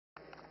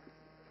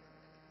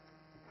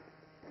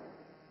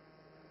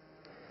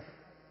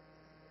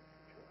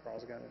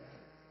Carl's got it.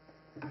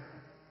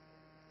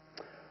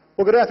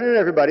 Well, good afternoon,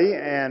 everybody,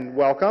 and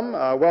welcome.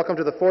 Welcome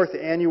to the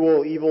 4th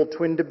Annual Evil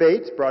Twin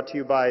Debate, brought to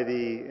you by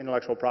the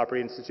Intellectual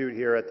Property Institute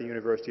here at the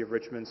University of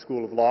Richmond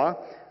School of Law.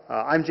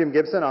 I'm Jim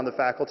Gibson. I'm the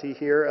faculty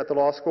here at the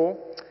law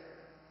school.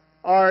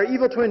 Our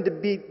Evil Twin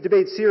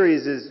debate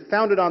series is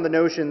founded on the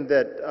notion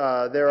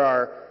that there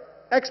are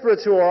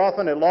experts who are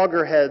often at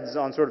loggerheads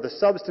on sort of the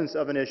substance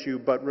of an issue,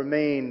 but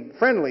remain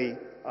friendly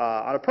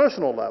on a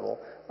personal level.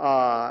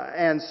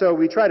 And so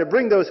we try to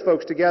bring those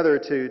folks together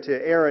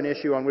to air an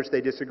issue on which they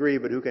disagree,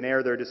 but who can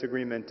air their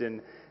disagreement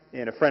in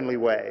a friendly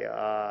way.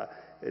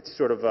 It's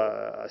sort of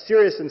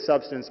serious in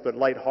substance, but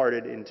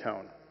lighthearted in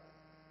tone.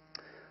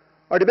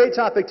 Our debate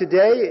topic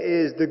today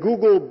is the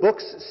Google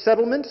Books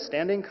settlement,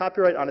 standing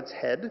copyright on its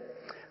head.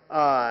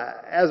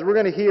 As we're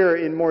going to hear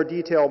in more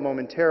detail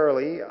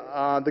momentarily,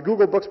 the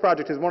Google Books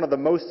project is one of the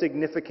most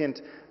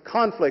significant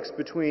conflicts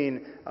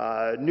between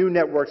new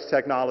networks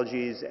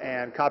technologies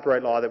and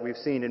copyright law that we've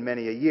seen in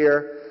many a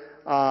year.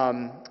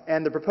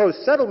 And the proposed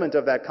settlement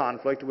of that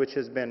conflict, which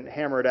has been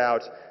hammered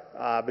out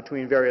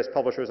between various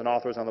publishers and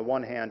authors on the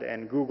one hand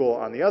and Google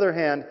on the other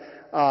hand,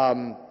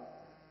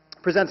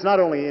 presents not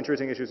only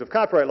interesting issues of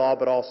copyright law,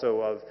 but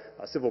also of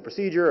civil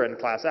procedure and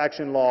class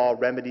action law,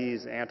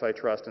 remedies,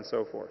 antitrust, and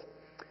so forth.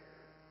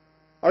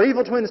 Our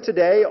evil twins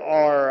today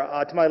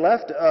are, to my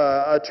left,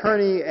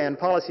 attorney and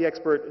policy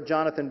expert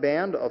Jonathan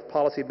Band of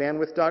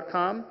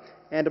PolicyBandwidth.com,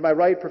 and to my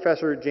right,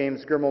 Professor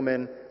James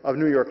Germelman of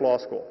New York Law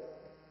School.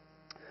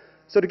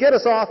 So to get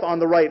us off on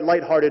the right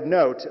lighthearted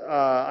note,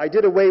 I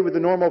did away with the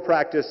normal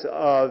practice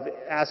of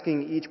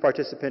asking each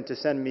participant to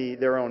send me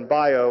their own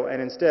bio, and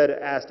instead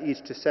asked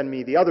each to send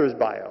me the other's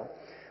bio.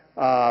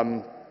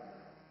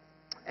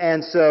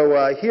 And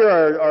so here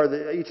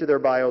are each of their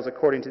bios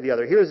according to the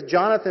other. Here's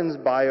Jonathan's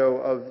bio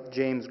of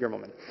James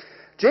Germelman.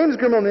 James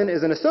Germelman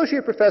is an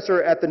associate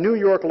professor at the New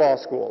York Law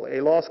School, a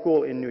law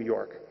school in New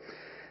York.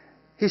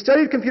 He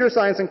studied computer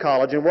science in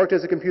college and worked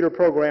as a computer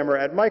programmer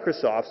at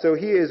Microsoft, so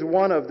he is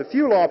one of the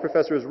few law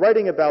professors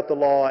writing about the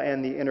law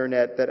and the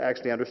internet that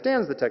actually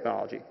understands the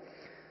technology.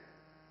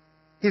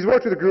 He's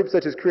worked with groups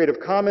such as Creative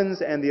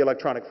Commons and the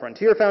Electronic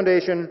Frontier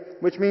Foundation,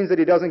 which means that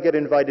he doesn't get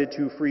invited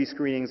to free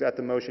screenings at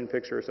the Motion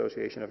Picture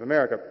Association of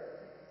America.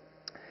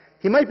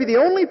 He might be the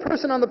only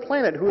person on the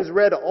planet who has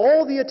read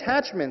all the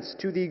attachments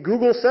to the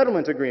Google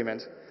settlement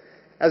agreement,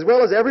 as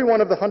well as every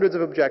one of the hundreds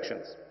of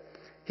objections.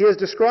 He has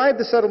described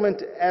the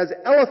settlement as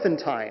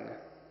elephantine,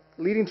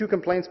 leading to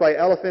complaints by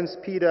elephants,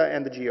 PETA,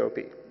 and the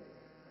GOP.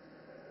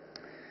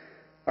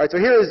 All right, so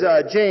here is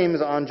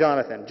James on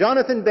Jonathan.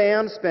 Jonathan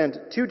Band spent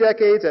 2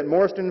 decades at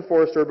Morrison &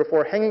 Foerster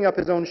before hanging up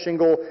his own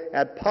shingle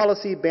at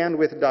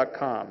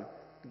PolicyBandwidth.com.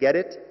 Get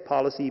it?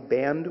 Policy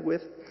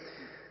Bandwidth?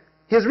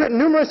 He has written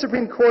numerous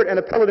Supreme Court and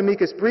appellate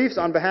amicus briefs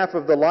on behalf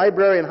of the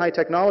library and high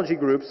technology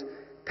groups,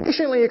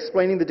 patiently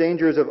explaining the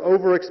dangers of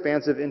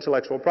overexpansive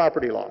intellectual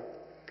property law.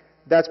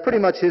 That's pretty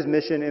much his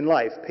mission in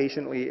life,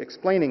 patiently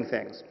explaining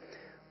things.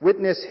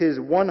 Witness his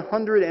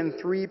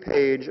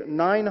 103-page,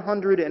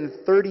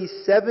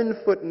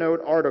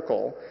 937-footnote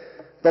article,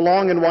 The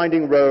Long and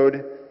Winding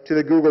Road to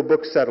the Google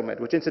Books Settlement,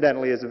 which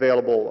incidentally is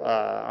available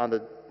on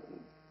the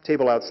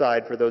table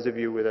outside for those of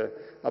you with an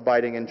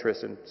abiding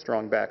interest in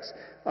strong backs,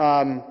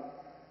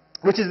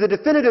 which is the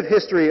definitive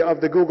history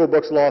of the Google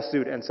Books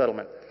lawsuit and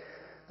settlement.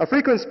 A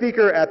frequent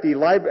speaker at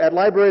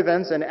library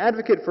events and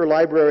advocate for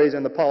libraries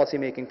and the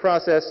policymaking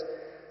process,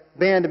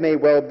 Band may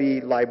well be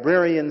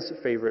librarians'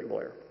 favorite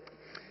lawyer.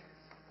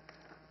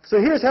 So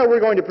here's how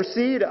we're going to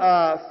proceed.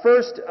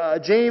 First,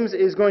 James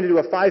is going to do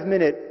a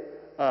 5-minute,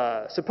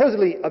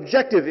 supposedly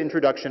objective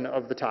introduction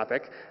of the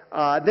topic.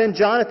 Then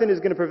Jonathan is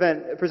going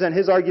to present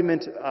his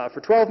argument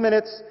for 12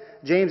 minutes.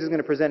 James is going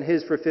to present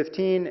his for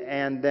 15,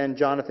 and then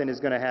Jonathan is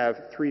going to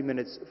have 3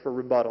 minutes for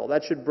rebuttal.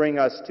 That should bring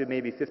us to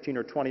maybe 15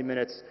 or 20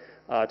 minutes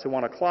to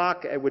 1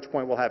 o'clock, at which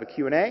point we'll have a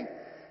Q&A.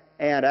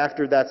 And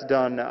after that's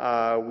done,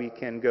 we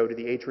can go to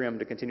the atrium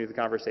to continue the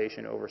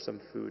conversation over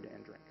some food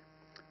and drink.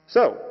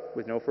 So,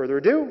 with no further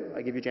ado,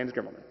 I give you James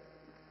Germelman.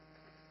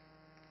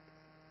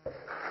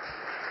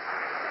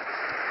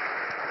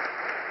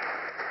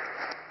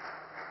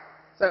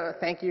 So,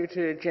 thank you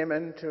to Jim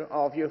and to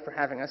all of you for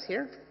having us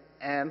here.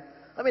 And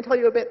let me tell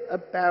you a bit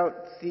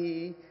about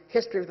the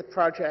history of the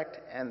project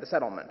and the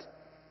settlement.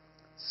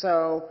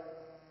 So,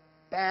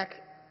 back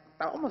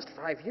about almost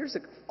 5 years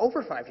ago,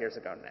 over 5 years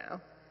ago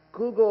now,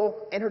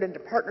 Google entered into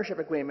partnership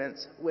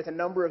agreements with a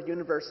number of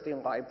university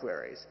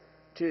libraries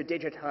to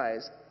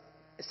digitize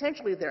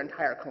essentially their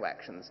entire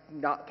collections,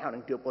 not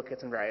counting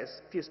duplicates and various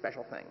few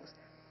special things.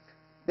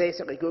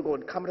 Basically, Google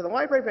would come to the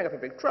library, bring up a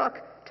big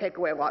truck, take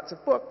away lots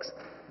of books,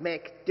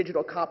 make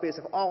digital copies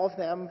of all of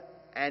them,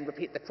 and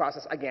repeat the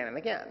process again and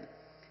again.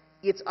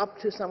 It's up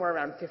to somewhere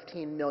around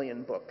 15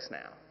 million books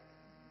now.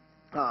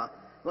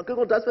 What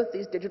Google does with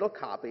these digital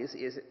copies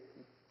is it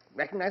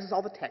recognizes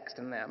all the text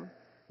in them,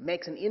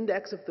 makes an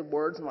index of the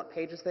words and what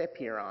pages they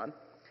appear on,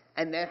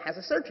 and then has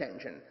a search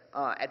engine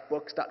at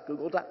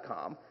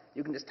books.google.com.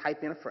 You can just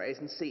type in a phrase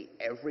and see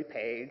every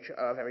page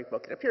of every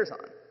book it appears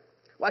on.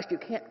 Well, actually,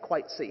 you can't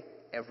quite see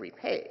every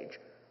page.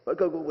 What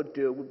Google would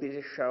do would be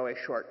to show a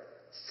short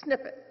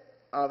snippet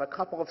of a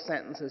couple of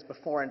sentences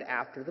before and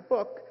after the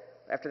book,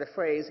 after the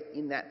phrase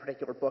in that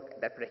particular book,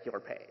 that particular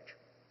page.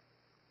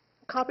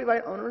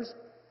 Copyright owners,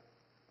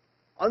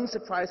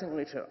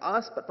 unsurprisingly to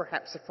us, but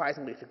perhaps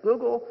surprisingly to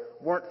Google,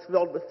 weren't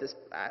thrilled with this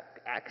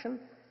action,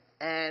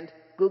 and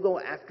Google,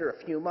 after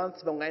a few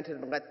months, relented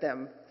and let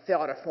them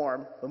fill out a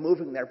form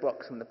removing their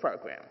books from the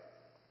program.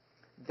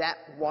 That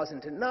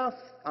wasn't enough.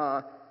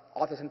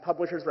 Authors and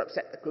publishers were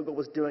upset that Google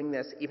was doing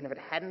this even if it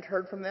hadn't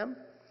heard from them,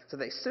 so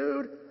they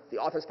sued. The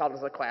authors filed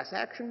as a class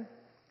action,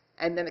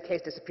 and then the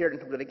case disappeared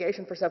into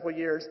litigation for several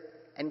years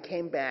and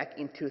came back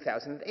in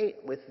 2008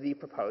 with the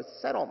proposed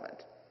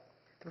settlement.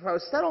 The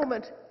proposed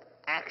settlement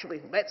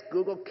actually lets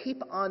Google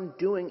keep on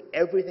doing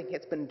everything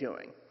it's been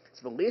doing.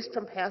 It's released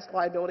from past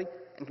liability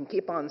and can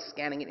keep on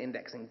scanning and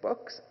indexing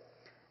books.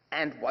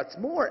 And what's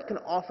more, it can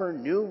offer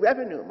new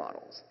revenue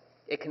models.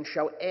 It can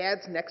show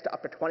ads next to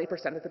up to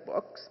 20% of the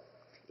books.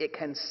 It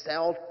can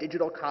sell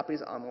digital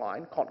copies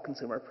online called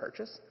consumer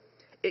purchase.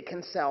 It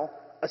can sell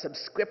a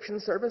subscription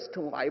service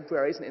to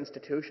libraries and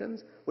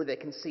institutions where they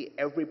can see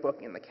every book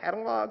in the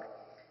catalog.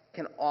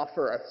 Can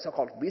offer a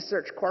so-called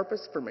research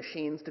corpus for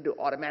machines to do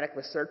automatic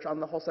research on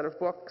the whole set of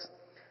books,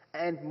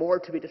 and more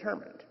to be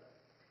determined.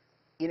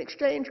 In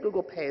exchange,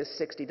 Google pays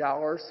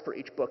 $60 for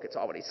each book it's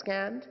already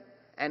scanned,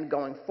 and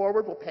going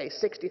forward will pay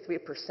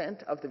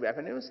 63% of the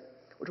revenues,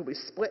 which will be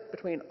split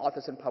between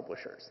authors and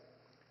publishers.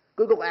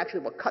 Google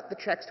actually will cut the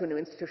checks to a new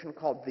institution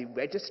called the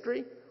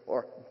Registry,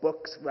 or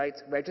Books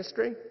Rights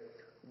Registry,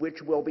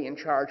 which will be in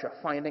charge of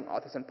finding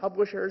authors and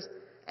publishers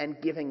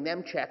and giving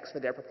them checks for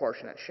their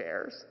proportionate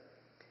shares.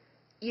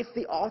 If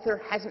the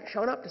author hasn't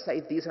shown up to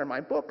say, these are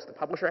my books, the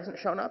publisher hasn't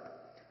shown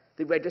up,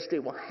 the registry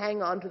will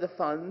hang on to the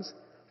funds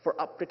for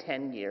up to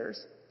 10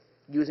 years,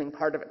 using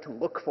part of it to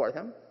look for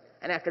them,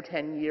 and after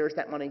 10 years,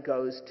 that money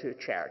goes to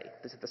charity.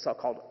 This is the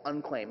so-called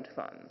unclaimed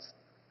funds.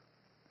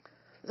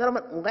 The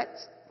settlement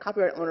lets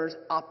copyright owners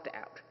opt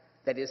out.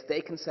 That is, they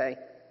can say,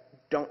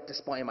 don't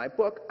display my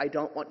book, I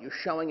don't want you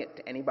showing it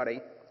to anybody,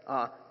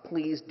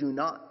 please do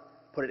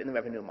not put it in the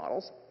revenue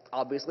models.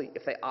 Obviously,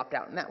 if they opt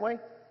out in that way,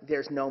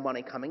 there's no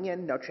money coming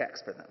in, no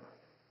checks for them.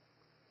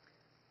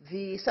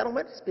 The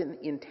settlement has been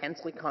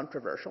intensely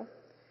controversial.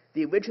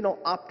 The original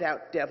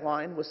opt-out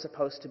deadline was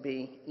supposed to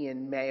be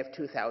in May of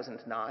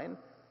 2009,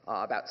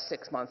 about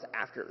 6 months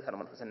after the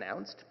settlement was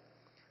announced.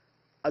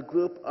 A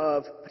group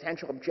of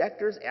potential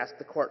objectors asked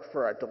the court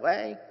for a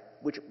delay,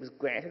 which was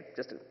granted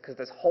just because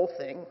this whole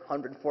thing,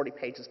 140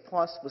 pages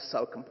plus, was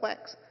so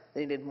complex.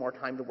 They needed more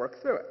time to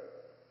work through it.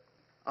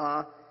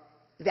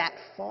 That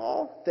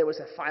fall, there was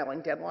a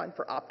filing deadline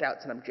for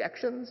opt-outs and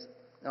objections.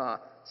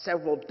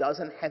 Several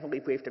dozen heavily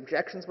briefed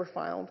objections were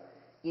filed,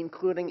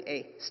 including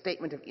a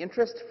statement of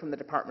interest from the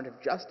Department of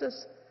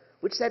Justice,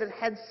 which said it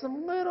had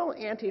some little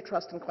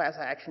antitrust and class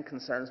action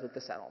concerns with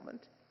the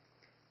settlement.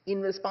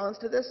 In response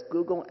to this,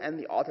 Google and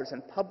the authors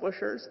and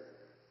publishers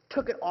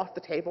took it off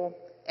the table,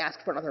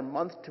 asked for another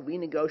month to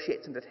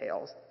renegotiate some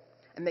details,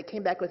 and they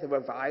came back with a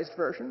revised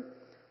version,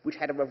 which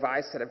had a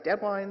revised set of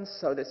deadlines,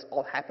 so this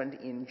all happened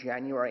in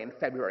January and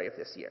February of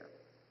this year.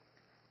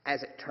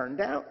 As it turned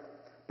out,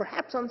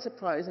 perhaps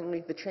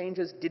unsurprisingly, the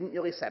changes didn't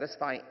really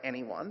satisfy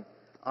anyone,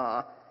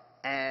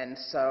 and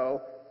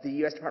so the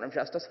U.S. Department of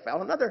Justice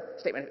filed another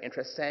statement of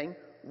interest saying,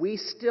 we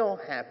still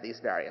have these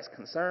various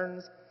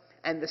concerns,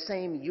 and the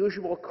same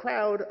usual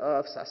crowd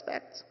of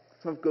suspects,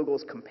 some of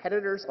Google's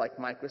competitors like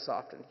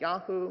Microsoft and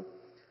Yahoo,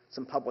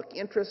 some public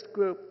interest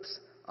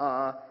groups,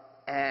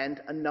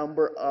 and a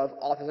number of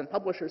authors and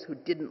publishers who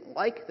didn't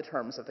like the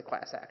terms of the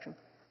class action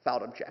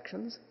filed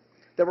objections.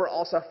 There were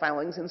also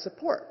filings in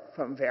support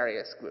from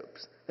various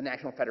groups, the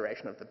National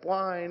Federation of the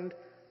Blind,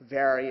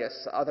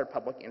 various other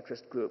public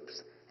interest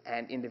groups,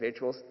 and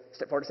individuals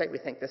stepped forward to say, we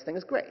think this thing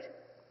is great.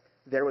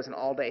 There was an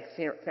all-day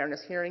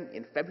fairness hearing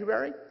in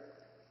February,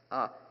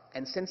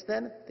 and since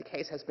then, the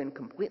case has been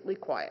completely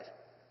quiet.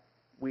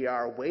 We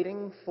are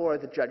waiting for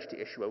the judge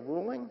to issue a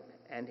ruling,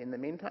 and in the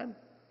meantime,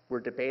 we're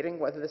debating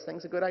whether this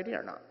thing's a good idea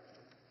or not.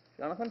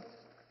 Jonathan?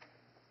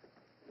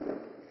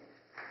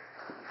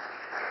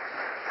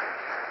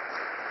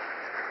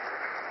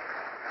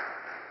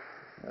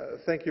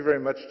 Thank you very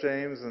much,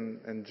 James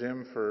and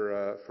Jim,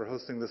 for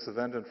hosting this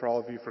event and for all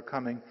of you for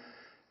coming.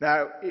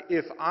 Now,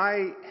 if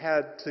I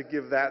had to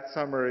give that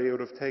summary, it would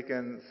have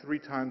taken 3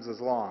 times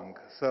as long.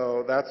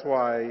 So that's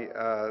why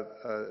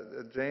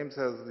James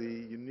has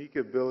the unique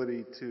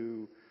ability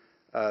to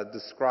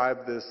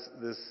describe this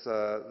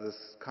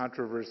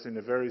controversy in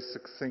a very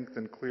succinct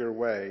and clear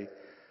way.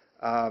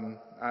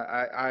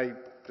 I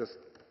just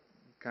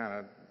kind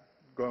of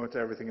go into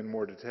everything in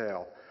more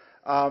detail.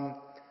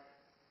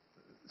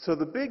 So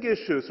the big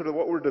issue, sort of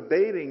what we're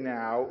debating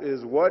now,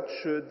 is what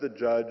should the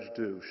judge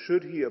do?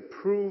 Should he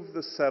approve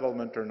the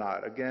settlement or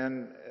not?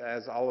 Again,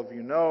 as all of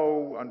you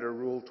know, under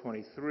Rule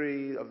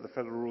 23 of the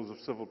Federal Rules of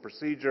Civil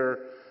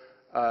Procedure,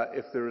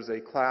 if there is a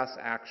class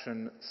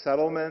action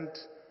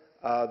settlement,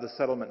 the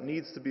settlement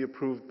needs to be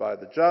approved by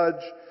the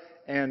judge.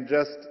 And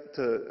just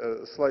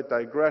to a slight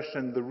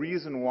digression, the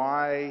reason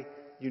why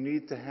you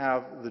need to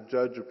have the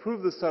judge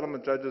approve the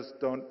settlement. Judges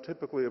don't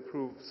typically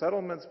approve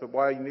settlements, but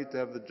why you need to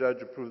have the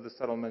judge approve the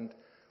settlement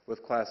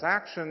with class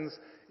actions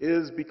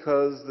is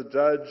because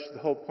the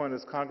whole point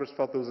is Congress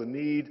felt there was a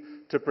need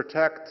to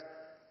protect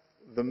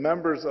the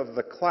members of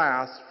the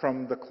class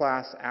from the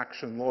class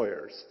action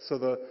lawyers. So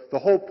the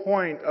whole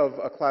point of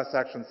a class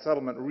action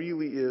settlement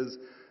really is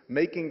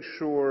making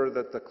sure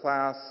that the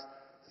class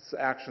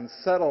action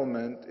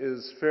settlement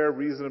is fair,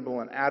 reasonable,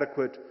 and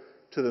adequate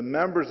to the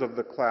members of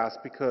the class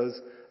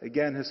because,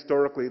 again,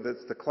 historically,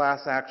 that's the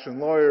class action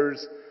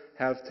lawyers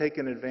have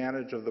taken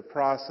advantage of the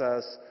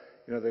process.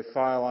 You know, they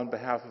file on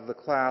behalf of the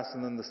class,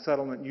 and then the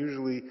settlement,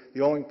 usually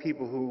the only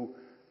people who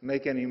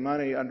make any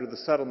money under the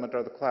settlement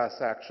are the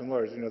class action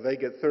lawyers. You know, they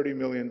get $30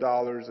 million,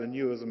 and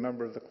you, as a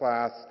member of the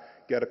class,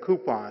 get a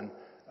coupon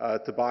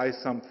to buy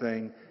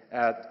something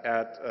at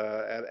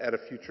a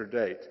future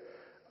date.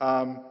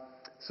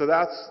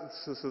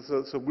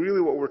 So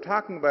really what we're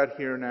talking about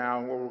here now,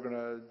 and what we're going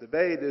to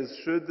debate is,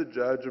 should the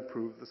judge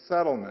approve the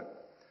settlement?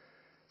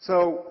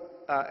 So,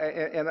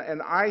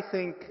 and I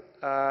think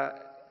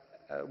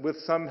with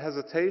some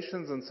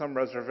hesitations and some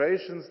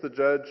reservations, the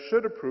judge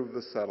should approve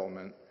the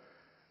settlement.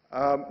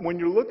 When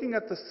you're looking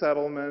at the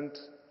settlement,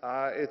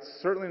 it's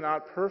certainly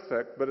not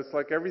perfect, but it's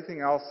like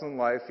everything else in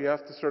life. You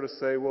have to sort of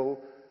say, well,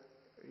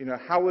 you know,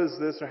 how is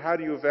this, or how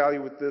do you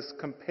evaluate this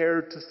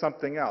compared to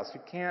something else?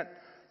 You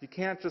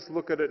can't just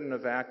look at it in a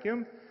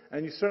vacuum,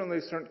 and you certainly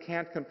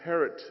can't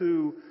compare it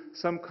to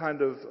some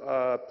kind of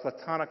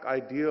platonic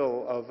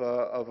ideal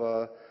of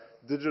a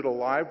digital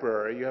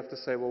library. You have to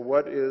say, well,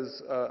 what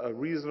is a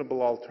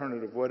reasonable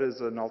alternative? What is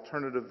an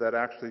alternative that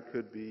actually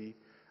could be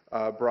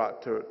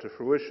brought to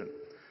fruition?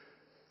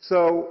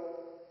 So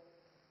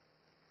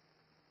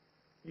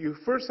you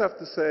first have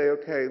to say,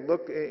 okay,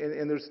 look,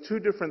 and there's two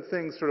different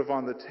things sort of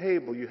on the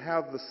table. You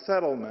have the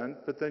settlement,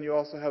 but then you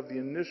also have the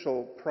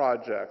initial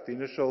project, the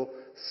initial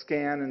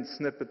scan and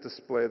snippet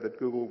display that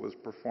Google was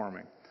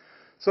performing.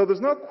 So there's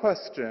no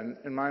question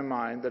in my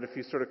mind that if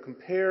you sort of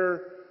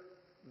compare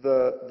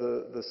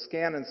the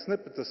scan and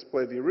snippet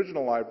display, the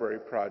original library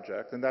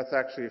project, and that's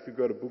actually, if you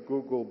go to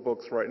Google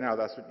Books right now,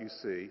 that's what you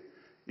see.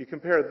 You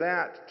compare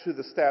that to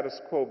the status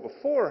quo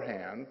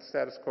beforehand,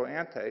 status quo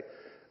ante,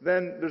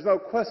 then there's no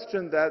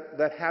question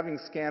that having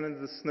scan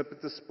and the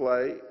snippet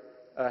display,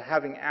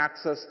 having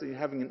access to,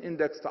 having an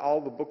index to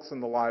all the books in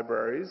the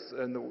libraries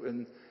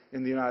in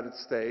the United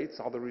States,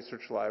 all the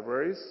research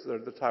libraries, or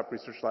the top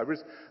research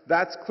libraries,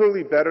 that's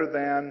clearly better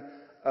than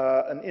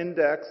an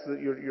index,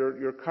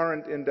 your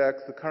current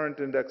index, the current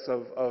index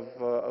of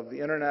the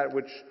internet,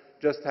 which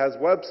just has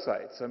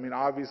websites. I mean,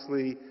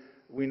 obviously,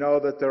 we know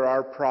that there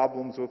are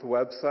problems with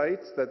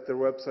websites, that their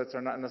websites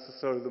are not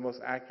necessarily the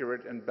most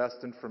accurate and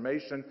best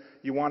information.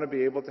 You want to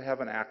be able to have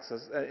an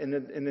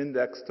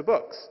index to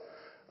books.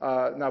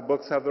 Now,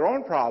 books have their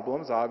own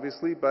problems,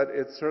 obviously, but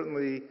it's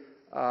certainly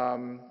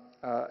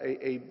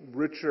a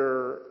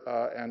richer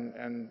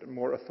and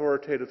more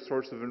authoritative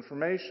source of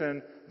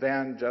information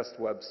than just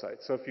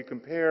websites. So if you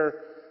compare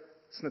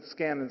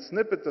scan and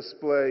snippet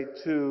display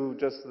to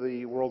just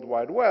the World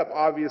Wide Web,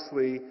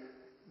 obviously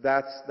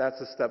that's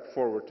a step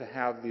forward to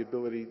have the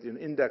ability to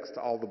index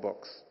to all the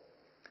books.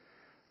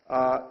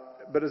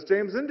 But as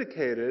James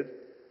indicated,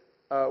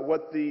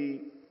 what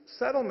the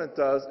settlement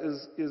does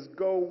is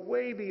go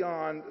way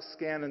beyond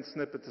scan and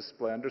snippet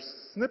display. Under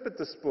snippet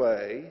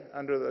display,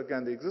 under,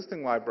 again, the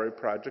existing library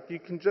project, you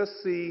can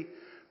just see,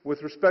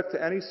 with respect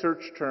to any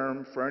search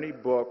term for any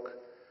book,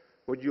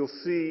 what you'll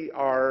see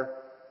are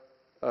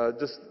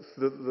just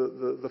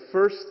the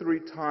first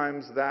 3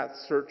 times that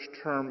search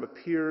term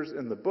appears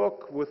in the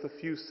book with a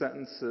few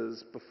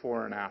sentences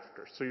before and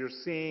after. So you're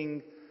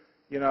seeing,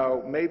 you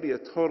know, maybe a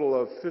total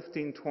of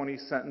 15, 20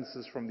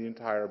 sentences from the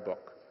entire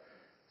book.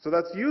 So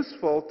that's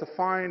useful to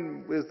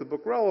find, is the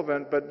book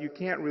relevant, but you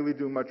can't really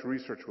do much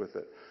research with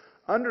it.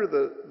 Under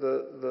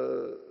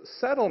the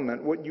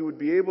settlement, what you would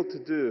be able to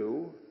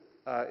do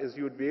is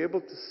you would be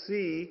able to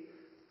see,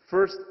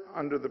 first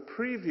under the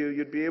preview,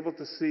 you'd be able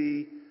to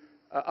see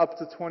up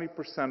to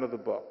 20% of the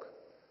book.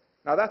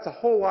 Now that's a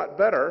whole lot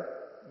better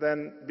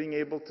than being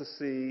able to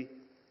see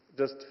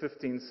just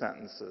 15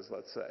 sentences,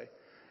 let's say.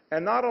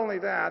 And not only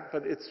that,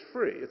 but it's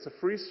free. It's a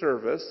free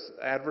service.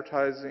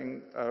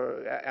 Advertising,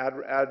 ad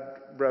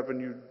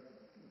revenue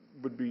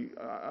would be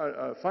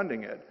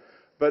funding it,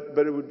 but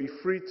it would be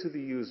free to the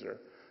user.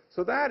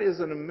 So that is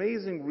an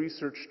amazing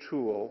research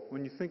tool,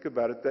 when you think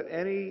about it, that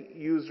any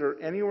user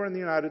anywhere in the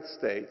United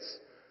States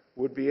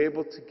would be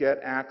able to get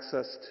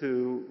access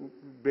to,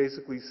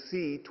 basically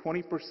see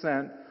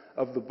 20%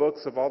 of the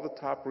books of all the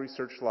top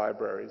research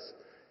libraries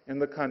in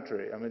the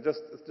country. I mean,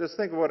 just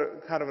think of what a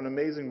kind of an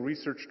amazing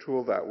research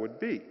tool that would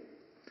be.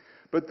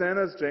 But then,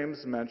 as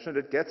James mentioned,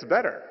 it gets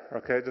better.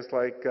 Okay, just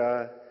like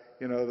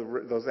you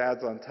know, those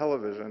ads on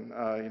television,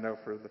 you know,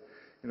 for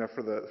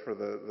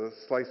the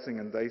slicing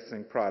and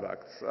dicing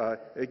products.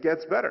 It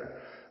gets better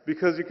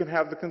because you can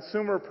have the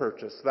consumer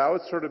purchase. That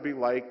would sort of be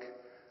like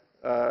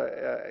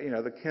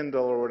the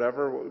Kindle or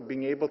whatever,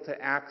 being able to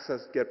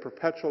get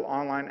perpetual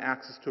online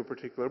access to a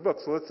particular book.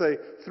 So let's say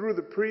through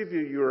the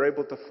preview you were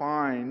able to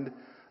find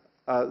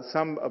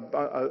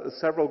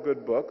several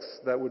good books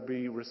that would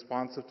be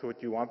responsive to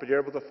what you want, but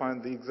you're able to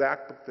find the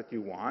exact book that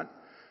you want.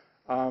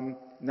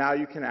 Now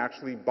you can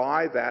actually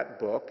buy that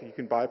book. You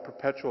can buy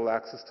perpetual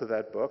access to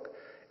that book,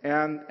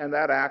 and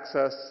that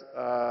access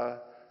the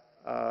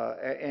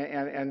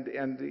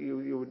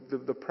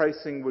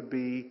pricing would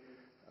be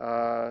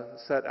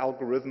set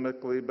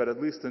algorithmically, but at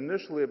least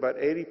initially about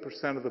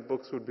 80% of the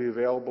books would be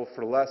available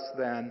for less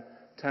than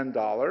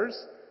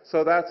 $10.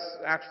 So that's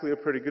actually a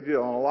pretty good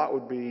deal, and a lot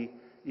would be,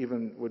 it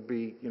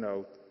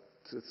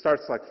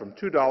starts like from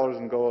 $2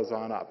 and goes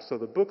on up. So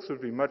the books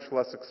would be much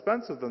less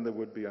expensive than they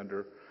would be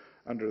under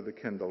the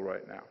Kindle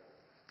right now.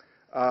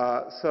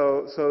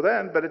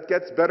 But it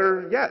gets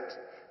better yet,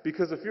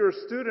 because if you're a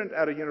student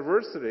at a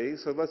university,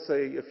 so let's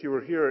say if you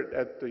were here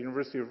at the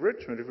University of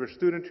Richmond, if you're a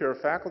student here, a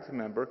faculty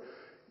member,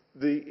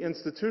 the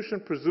institution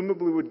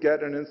presumably would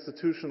get an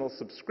institutional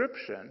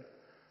subscription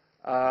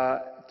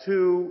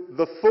to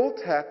the full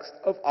text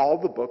of all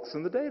the books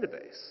in the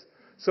database.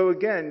 So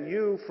again,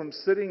 you from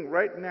sitting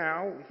right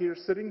now,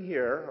 sitting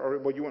here, or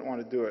well, you wouldn't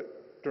want to do it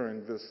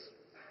during this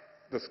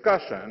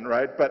discussion,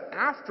 right? But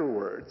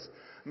afterwards,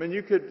 I mean,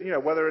 you could,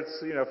 whether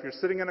it's, if you're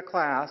sitting in a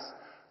class,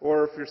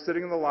 or if you're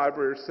sitting in the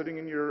library, or sitting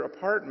in your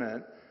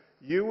apartment,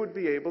 you would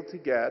be able to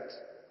get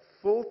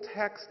full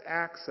text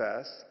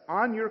access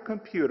on your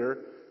computer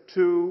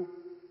to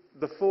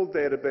the full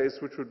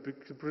database, which would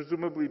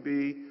presumably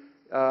be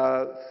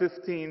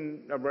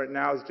 15, right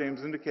now, as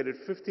James indicated,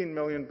 15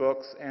 million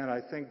books, and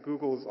I think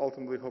Google is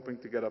ultimately hoping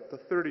to get up to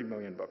 30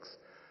 million books.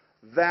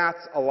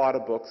 That's a lot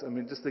of books. I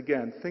mean, just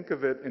again, think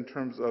of it in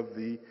terms of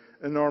the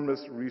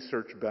enormous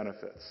research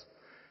benefits.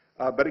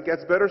 But it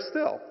gets better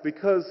still,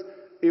 because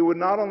it would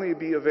not only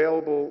be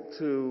available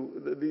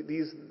to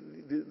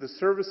the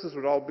services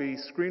would all be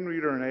screen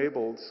reader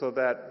enabled, so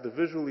that the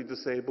visually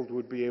disabled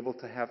would be able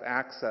to have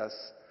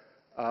access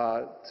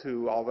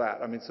to all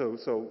that. I mean, so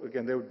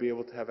again, they would be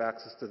able to have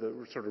access to the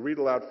sort of read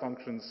aloud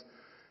functions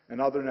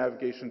and other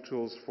navigation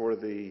tools for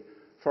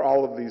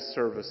all of these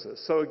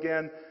services. So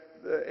again,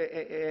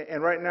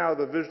 and right now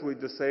the visually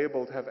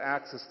disabled have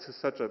access to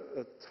such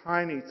a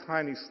tiny,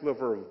 tiny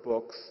sliver of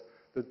books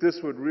that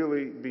this would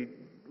really be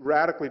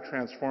radically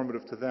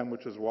transformative to them,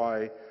 which is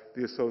why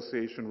the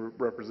associations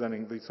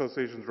representing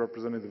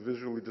the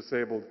visually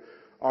disabled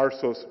are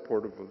so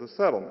supportive of the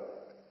settlement.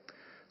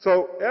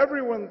 So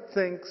everyone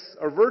thinks,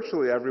 or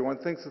virtually everyone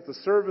thinks, that the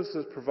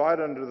services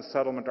provided under the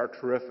settlement are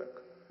terrific.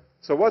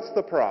 So what's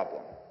the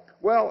problem?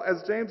 Well,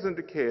 as James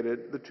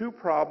indicated, the two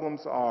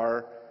problems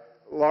are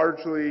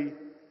largely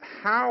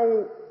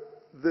how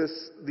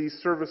these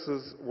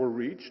services were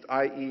reached,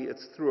 i.e.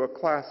 it's through a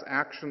class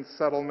action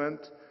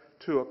settlement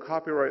to a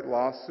copyright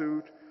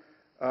lawsuit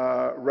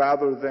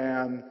rather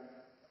than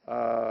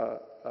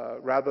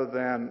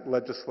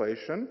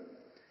legislation.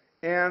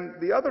 And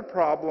the other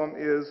problem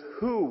is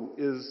who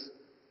is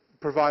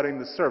providing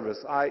the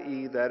service,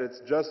 i.e. that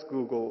it's just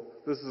Google.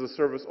 This is a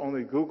service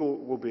only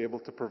Google will be able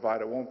to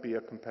provide. It won't be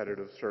a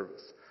competitive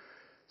service.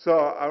 So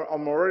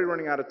I'm already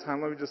running out of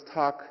time. Let me just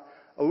talk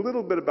a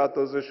little bit about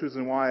those issues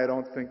and why I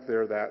don't think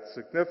they're that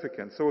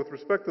significant. So with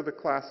respect to the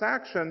class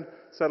action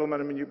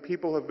settlement, I mean,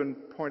 people have been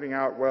pointing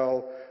out,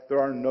 well, there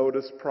are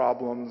notice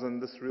problems,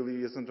 and this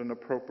really isn't an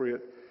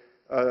appropriate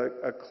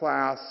a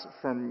class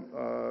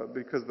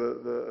because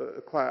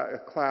a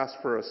class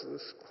for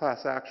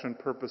class action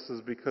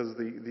purposes, because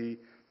the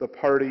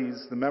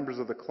parties, the members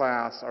of the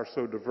class are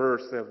so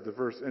diverse, they have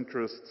diverse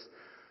interests.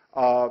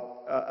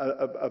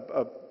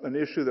 An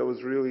issue that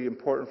was really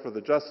important for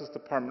the Justice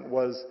Department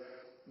was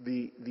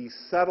the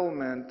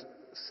settlement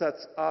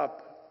sets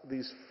up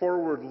these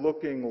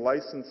forward-looking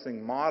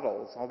licensing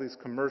models, all these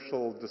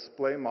commercial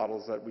display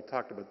models that we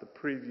talked about, the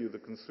preview, the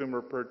consumer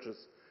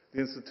purchase, the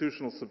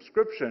institutional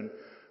subscription,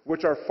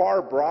 which are far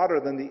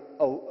broader than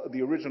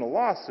the original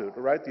lawsuit,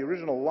 right? The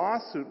original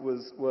lawsuit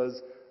was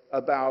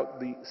about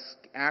the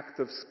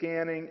act of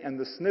scanning and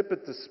the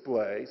snippet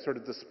display, sort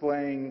of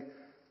displaying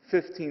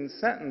 15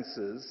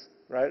 sentences,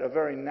 right? A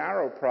very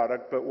narrow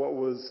product, but what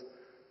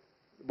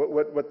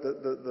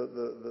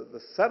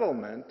the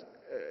settlement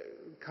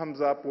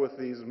comes up with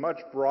these much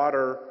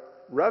broader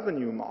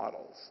revenue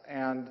models.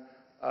 And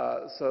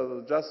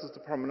so the Justice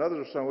Department and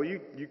others are saying, well,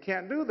 you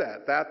can't do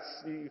that.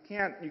 You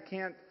can't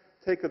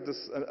take a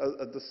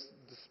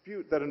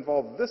dispute that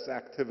involves this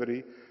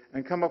activity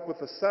and come up with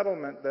a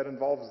settlement that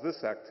involves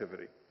this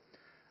activity.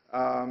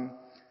 And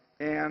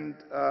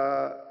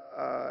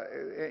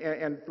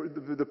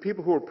the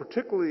people who were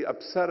particularly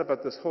upset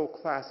about this whole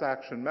class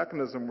action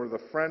mechanism were the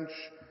French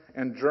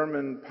and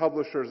German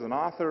publishers and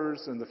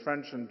authors, and the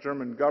French and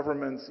German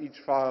governments each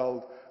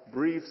filed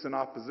briefs in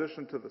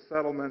opposition to the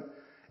settlement.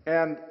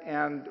 And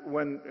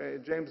when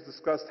James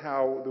discussed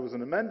how there was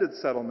an amended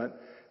settlement,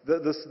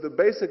 the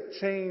basic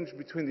change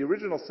between the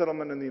original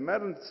settlement and the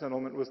amended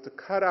settlement was to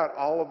cut out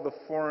all of the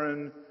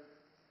foreign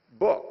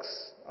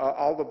books,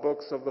 all the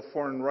books of the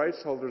foreign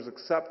rights holders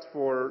except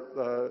for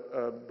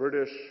the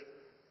British,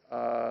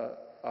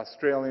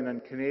 Australian,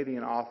 and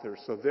Canadian authors.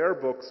 So their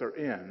books are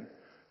in,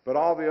 but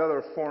all the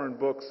other foreign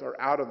books are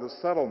out of the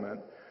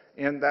settlement.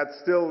 And that's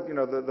still,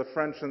 the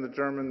French and the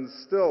Germans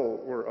still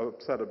were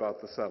upset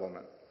about the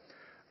settlement.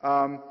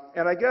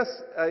 And I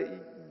guess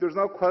there's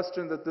no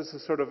question that this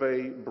is sort of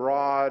a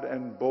broad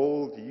and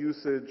bold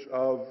usage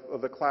of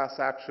the class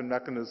action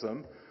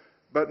mechanism.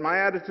 But my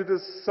attitude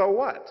is, so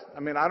what?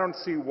 I mean, I don't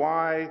see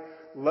why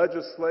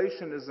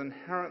legislation is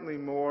inherently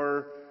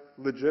more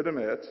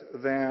legitimate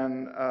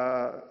than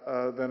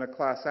a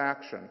class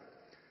action.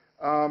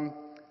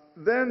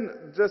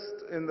 Then,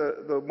 just in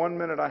the 1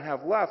 minute I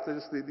have left,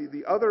 just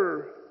the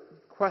other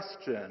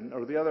question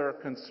or the other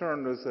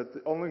concern is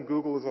that only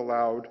Google is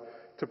allowed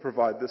to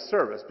provide this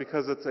service.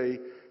 Because it's a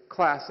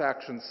class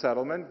action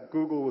settlement,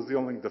 Google was the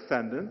only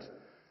defendant,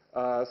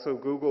 so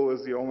Google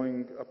is the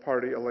only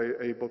party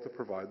able to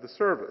provide the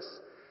service.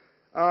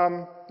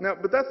 Now,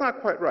 but that's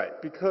not quite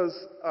right,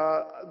 because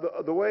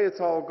the way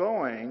it's all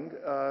going,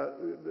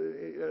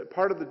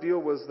 part of the deal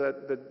was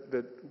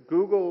that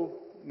Google,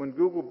 when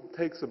Google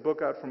takes a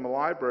book out from a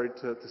library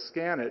to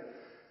scan it,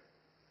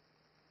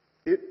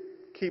 it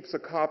keeps a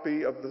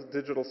copy of the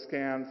digital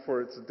scan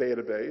for its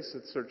database,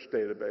 its search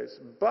database,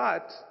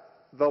 but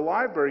the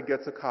library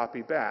gets a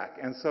copy back.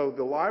 And so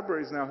the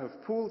libraries now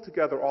have pooled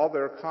together all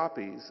their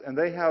copies, and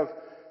they have,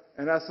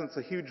 in essence,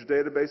 a huge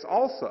database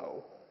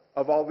also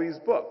of all these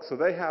books. So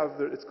they have,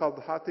 it's called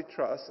the Hati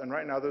Trust, and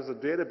right now there's a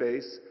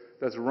database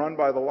that's run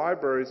by the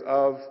libraries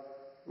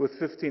with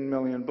 15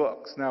 million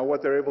books. Now,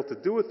 what they're able to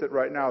do with it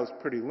right now is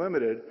pretty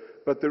limited,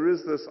 but there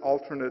is this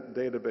alternate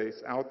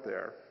database out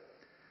there.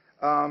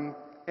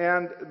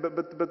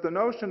 But the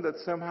notion that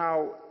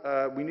somehow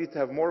we need to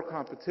have more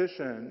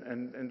competition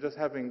and just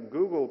having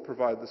Google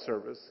provide the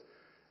service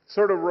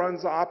sort of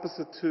runs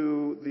opposite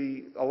to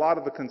a lot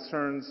of the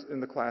concerns in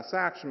the class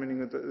action, meaning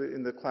that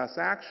in the class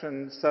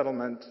action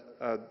settlement,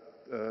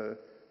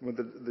 with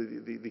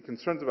the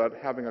concerns about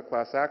having a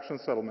class action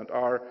settlement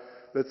are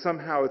that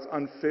somehow it's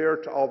unfair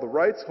to all the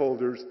rights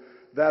holders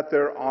that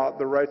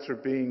the rights are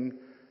being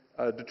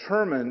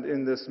determined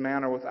in this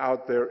manner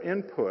without their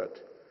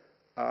input.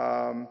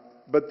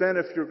 But then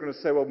if you're going to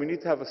say, well, we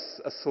need to have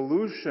a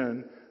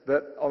solution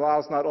that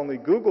allows not only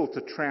Google to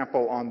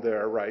trample on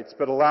their rights,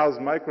 but allows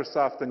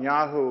Microsoft and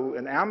Yahoo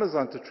and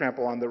Amazon to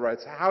trample on their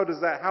rights, how is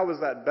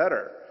that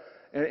better?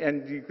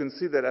 And you can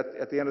see that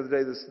at the end of the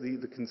day,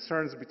 the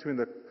concerns between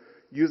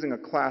using the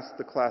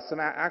class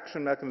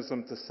action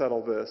mechanism to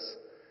settle this,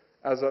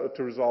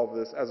 to resolve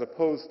this, as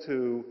opposed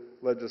to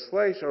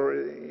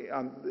legislation,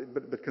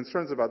 but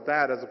concerns about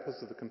that as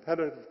opposed to the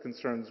competitive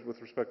concerns with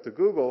respect to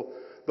Google,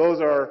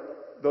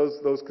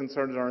 those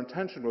concerns are in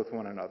tension with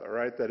one another,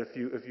 right? That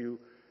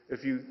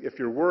if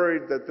you're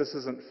worried that this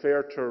isn't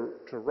fair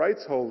to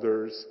rights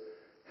holders,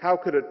 how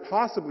could it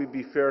possibly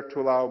be fair to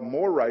allow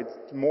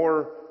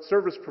more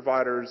service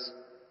providers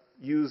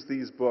use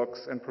these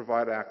books and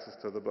provide access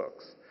to the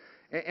books?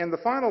 And the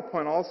final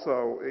point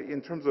also,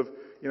 in terms of,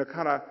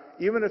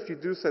 even if you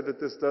do say that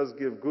this does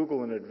give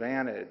Google an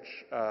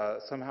advantage,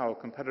 somehow a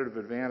competitive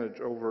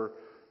advantage over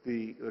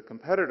the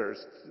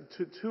competitors,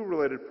 two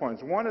related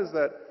points. One is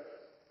that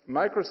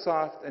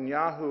Microsoft and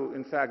Yahoo,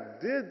 in fact,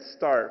 did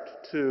start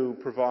to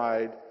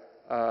provide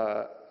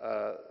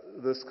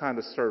this kind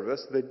of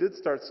service. They did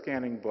start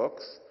scanning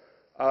books,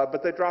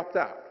 but they dropped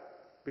out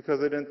because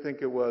they didn't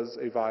think it was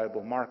a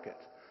viable market.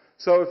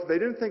 So if they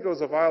didn't think it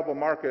was a viable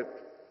market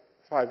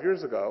 5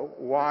 years ago,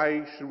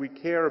 why should we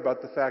care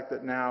about the fact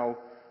that now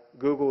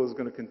Google is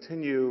going to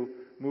continue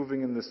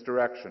moving in this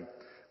direction?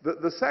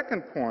 The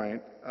second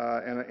point,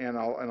 and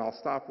I'll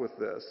stop with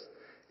this,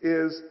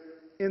 is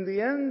in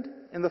the end,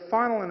 in the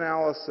final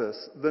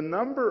analysis, the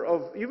number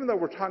of, even though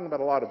we're talking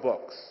about a lot of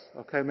books,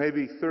 okay,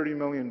 maybe 30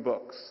 million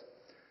books,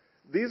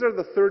 these are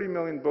the 30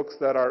 million books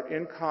that are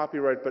in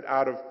copyright but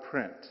out of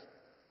print,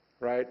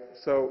 right?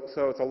 So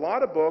it's a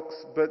lot of books,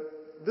 but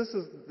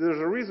there's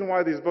a reason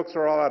why these books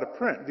are all out of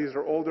print. These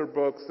are older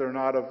books,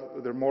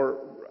 they're more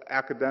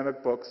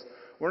academic books.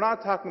 We're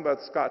not talking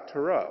about Scott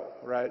Turow,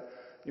 right?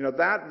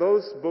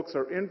 Those books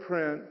are in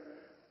print,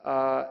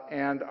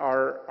 and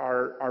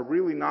are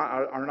really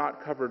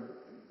not covered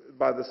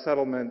by the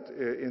settlement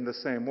in the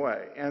same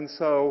way. And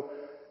so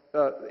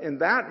in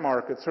that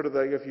market, sort of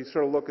if you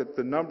sort of look at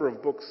the number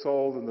of books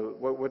sold and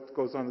what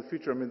goes on in the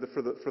future, I mean,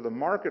 for the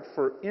market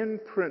for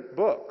in-print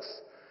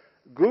books,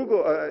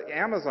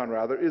 Amazon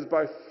rather, is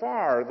by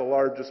far the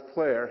largest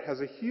player,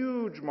 has a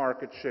huge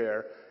market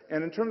share,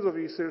 and in terms of,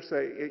 you sort of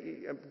say,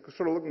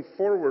 sort of looking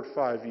forward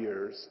 5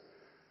 years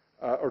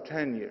or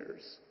 10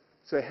 years,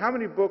 say how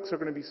many books are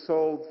going to be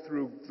sold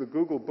through the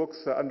Google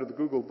Books under the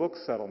Google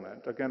Books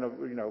settlement? Again,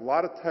 a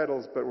lot of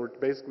titles, but we're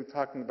basically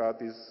talking about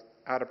these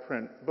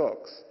out-of-print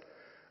books,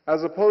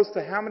 as opposed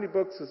to how many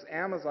books is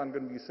Amazon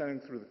going to be sending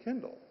through the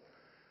Kindle?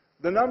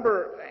 The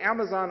number,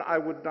 Amazon, I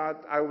would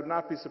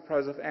not be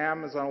surprised if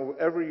Amazon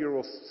every year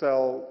will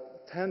sell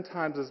 10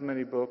 times as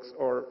many books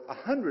or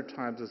 100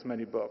 times as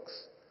many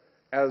books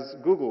as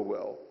Google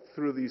will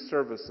through these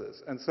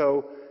services. And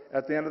so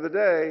at the end of the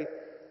day,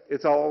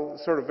 it's all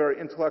sort of very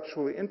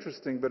intellectually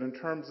interesting, but in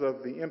terms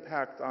of the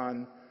impact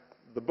on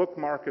the book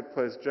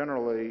marketplace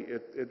generally,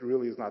 it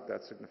really is not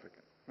that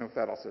significant. And with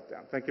that, I'll sit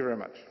down. Thank you very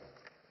much.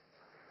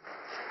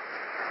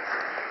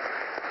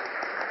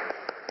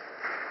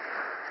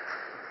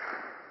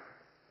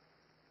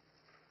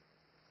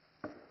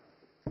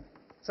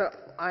 So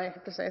I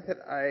have to say that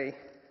I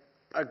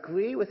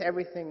agree with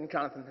everything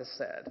Jonathan has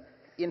said.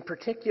 In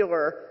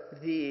particular,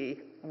 the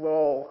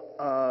role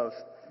of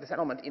the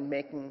settlement in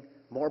making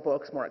more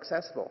books more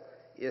accessible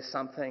is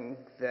something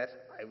that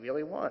I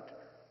really want.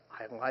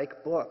 I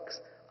like books.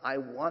 I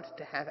want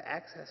to have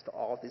access to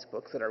all of these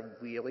books that are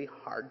really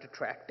hard to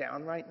track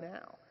down right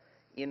now.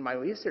 In my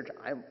research,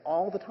 I'm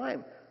all the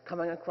time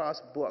coming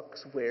across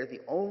books where the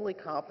only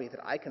copy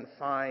that I can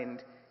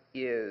find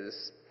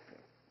is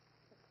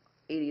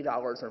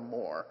 $80 or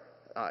more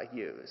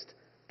used.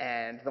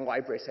 And the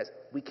library says,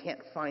 we can't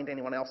find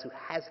anyone else who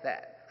has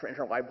that for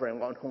interlibrary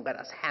loan who'll let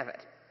us have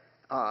it.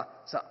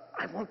 So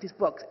I want these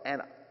books,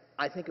 and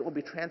I think it will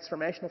be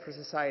transformational for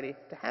society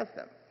to have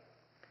them.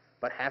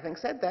 But having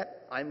said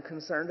that, I'm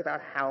concerned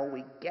about how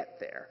we get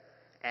there.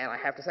 And I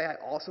have to say, I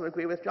also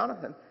agree with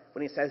Jonathan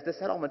when he says the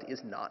settlement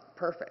is not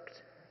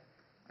perfect.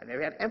 I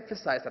maybe I'd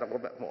emphasize that a little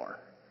bit more.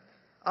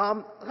 I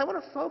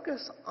want to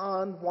focus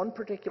on one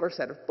particular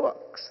set of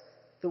books,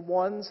 the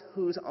ones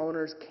whose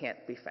owners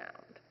can't be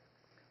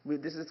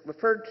found. This is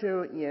referred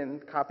to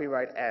in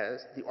copyright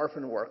as the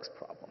orphan works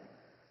problem.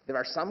 There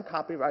are some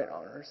copyright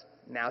owners,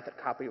 now that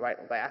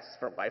copyright lasts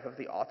for life of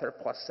the author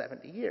plus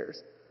 70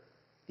 years,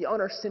 the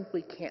owner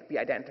simply can't be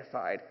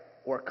identified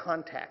or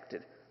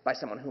contacted by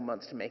someone who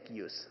wants to make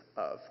use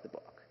of the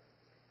book.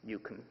 You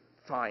can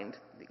find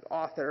the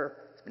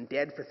author has been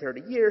dead for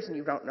 30 years and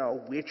you don't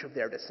know which of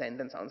their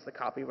descendants owns the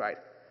copyright.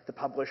 The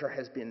publisher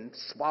has been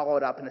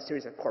swallowed up in a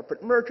series of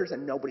corporate mergers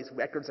and nobody's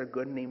records are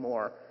good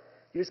anymore.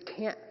 You just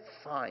can't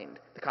find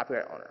the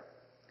copyright owner.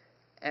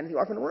 And the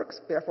orphan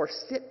works, therefore,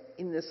 sit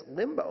in this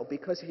limbo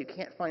because if you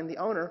can't find the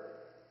owner,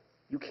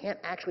 you can't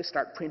actually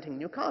start printing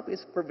new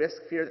copies for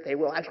fear that they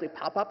will actually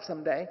pop up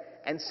someday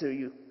and sue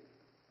you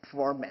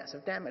for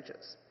massive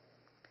damages.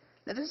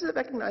 Now, this is a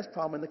recognized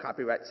problem in the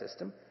copyright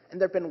system,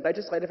 and there have been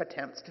legislative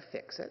attempts to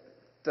fix it.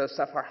 Those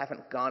so far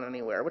haven't gone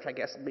anywhere, which I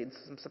guess leads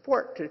some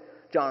support to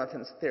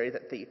Jonathan's theory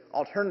that the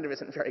alternative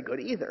isn't very good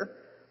either.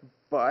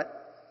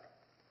 But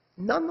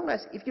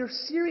nonetheless, if you're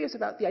serious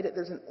about the idea that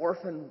there's an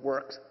orphan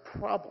works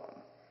problem,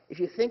 if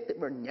you think that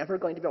we're never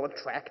going to be able to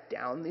track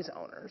down these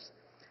owners,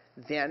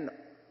 then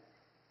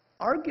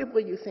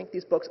arguably you think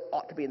these books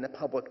ought to be in the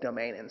public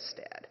domain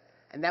instead.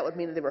 And that would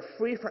mean that they were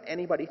free for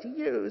anybody to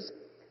use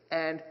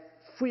and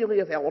freely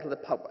available to the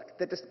public.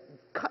 That just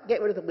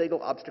get rid of the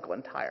legal obstacle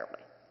entirely.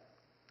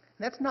 And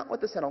that's not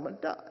what the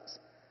settlement does.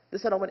 The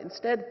settlement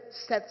instead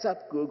sets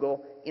up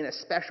Google in a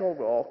special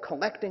role,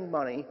 collecting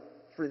money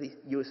for the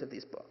use of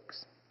these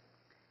books.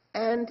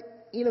 And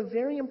in a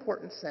very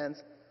important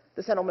sense,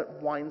 the settlement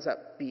winds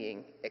up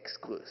being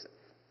exclusive.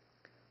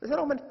 The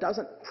settlement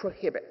doesn't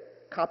prohibit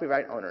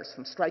copyright owners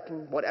from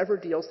striking whatever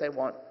deals they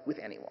want with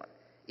anyone.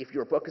 If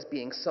your book is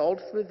being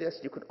sold through this,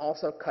 you can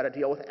also cut a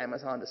deal with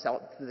Amazon to sell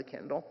it through the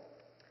Kindle.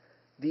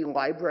 The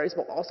libraries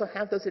will also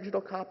have those digital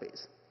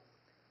copies.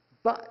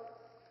 But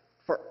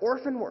for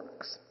orphan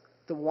works,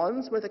 the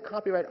ones where the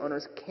copyright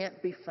owners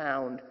can't be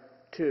found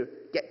to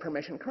get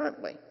permission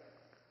currently,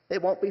 they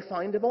won't be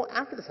findable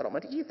after the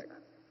settlement either,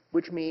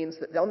 which means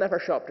that they'll never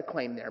show up to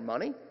claim their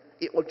money.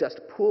 It will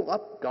just pool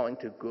up going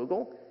to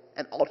Google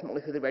and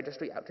ultimately through the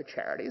registry out to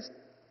charities.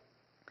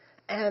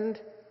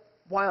 And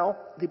while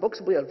the books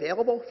will be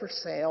available for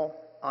sale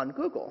on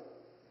Google,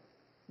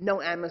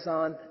 no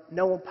Amazon,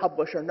 no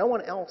publisher, no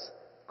one else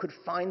could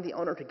find the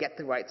owner to get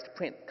the rights to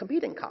print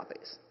competing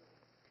copies.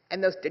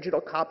 And those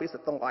digital copies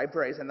that the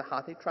libraries and the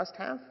Hathi Trust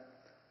have,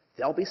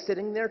 they'll be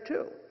sitting there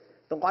too.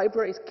 The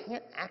libraries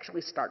can't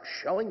actually start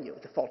showing you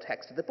the full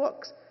text of the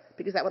books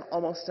because that would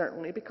almost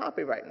certainly be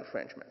copyright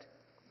infringement.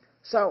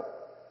 So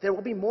there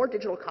will be more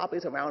digital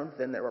copies around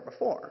than there were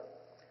before,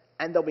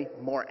 and there'll be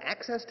more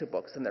access to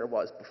books than there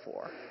was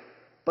before,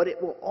 but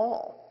it will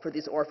all, for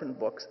these orphan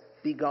books,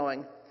 be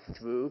going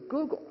through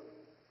Google.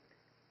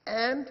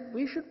 And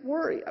we should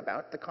worry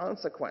about the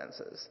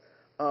consequences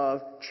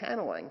of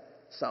channeling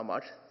so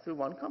much through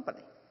one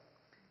company.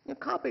 You know,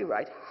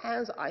 copyright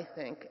has, I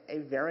think, a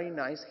very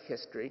nice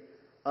history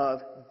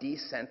of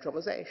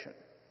decentralization.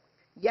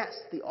 Yes,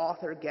 the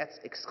author gets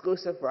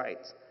exclusive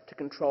rights to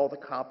control the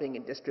copying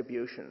and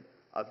distribution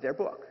of their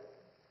book.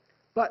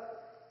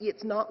 But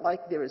it's not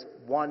like there is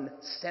one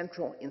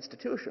central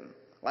institution,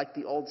 like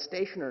the old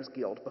Stationers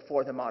Guild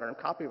before the modern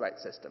copyright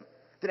system,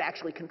 that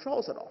actually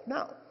controls it all.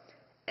 No.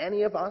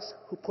 Any of us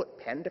who put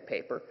pen to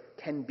paper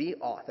can be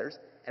authors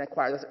and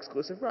acquire those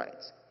exclusive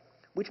rights,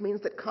 which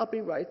means that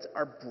copyrights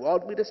are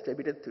broadly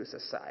distributed through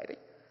society.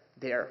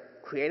 They're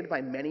created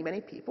by many,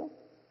 many people,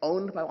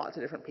 owned by lots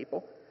of different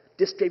people,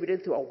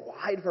 distributed through a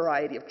wide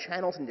variety of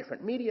channels and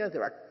different media.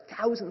 There are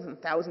thousands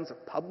and thousands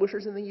of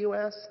publishers in the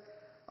US.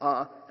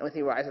 And with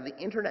the rise of the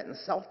internet and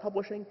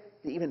self-publishing,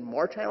 even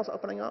more channels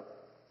opening up.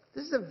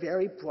 This is a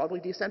very broadly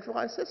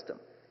decentralized system.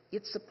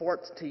 It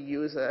supports, to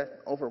use an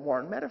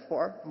overworn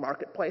metaphor,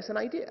 marketplace and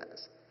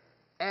ideas.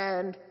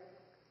 And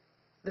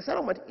the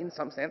settlement, in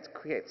some sense,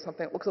 creates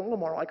something that looks a little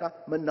more like a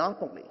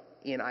monopoly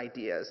in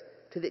ideas,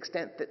 to the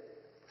extent that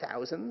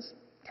thousands,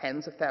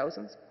 tens of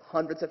thousands,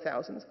 hundreds of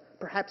thousands,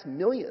 perhaps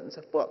millions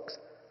of books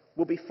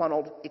will be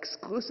funneled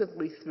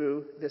exclusively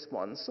through this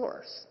one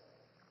source.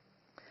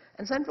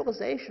 And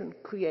centralization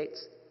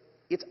creates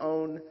its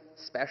own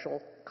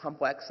special,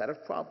 complex set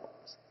of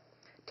problems.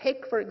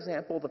 Take, for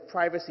example, the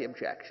privacy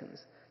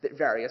objections that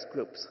various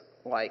groups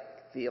like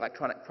the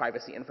Electronic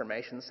Privacy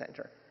Information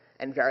Center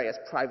and various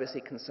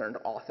privacy-concerned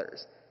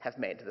authors have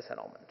made to the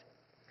settlement.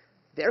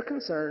 They're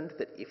concerned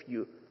that if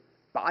you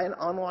buy an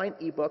online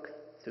ebook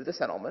through the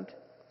settlement,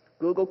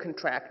 Google can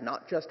track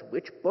not just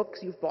which books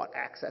you've bought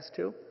access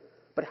to,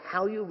 but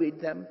how you read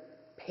them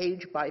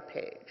page by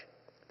page.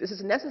 This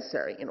is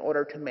necessary in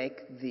order to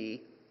make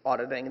the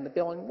auditing and the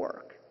billing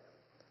work.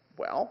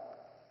 Well,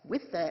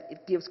 with that,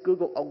 it gives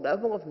Google a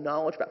level of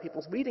knowledge about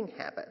people's reading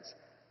habits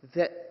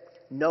that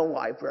no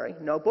library,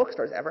 no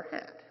bookstores ever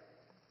had.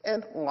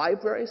 And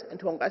libraries, and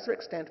to a lesser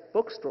extent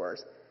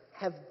bookstores,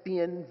 have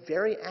been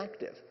very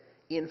active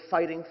in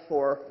fighting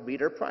for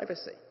reader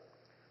privacy.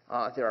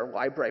 There are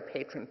library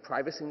patron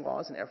privacy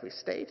laws in every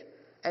state,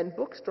 and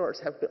bookstores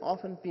have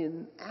often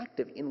been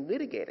active in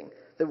litigating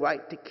the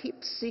right to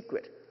keep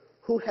secret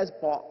who has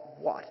bought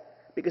what,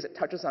 because it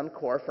touches on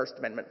core First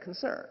Amendment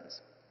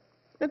concerns.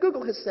 Now,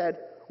 Google has said,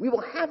 we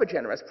will have a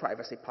generous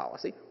privacy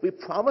policy. We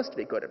promise to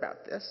be good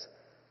about this,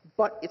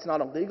 but it's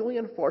not a legally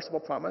enforceable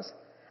promise,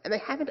 and they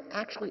haven't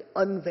actually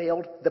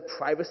unveiled the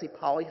privacy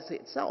policy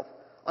itself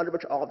under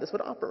which all of this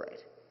would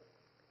operate.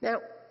 Now,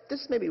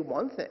 this may be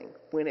one thing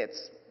when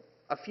it's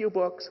a few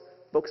books,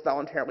 books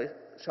voluntarily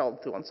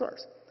shelved through one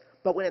source.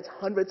 But when it's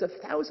hundreds of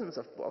thousands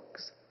of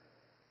books,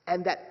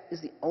 and that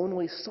is the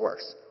only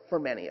source for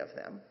many of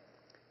them,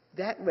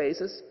 that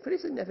raises pretty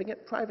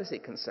significant privacy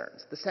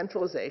concerns. The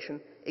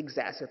centralization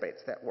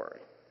exacerbates that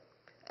worry.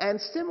 And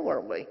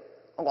similarly,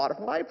 a lot of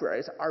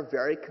libraries are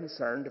very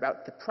concerned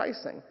about the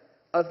pricing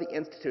of the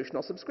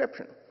institutional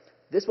subscription.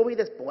 This will be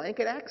this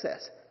blanket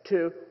access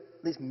to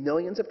these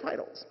millions of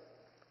titles.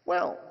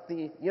 Well,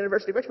 the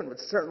University of Richmond would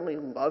certainly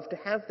love to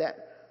have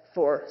that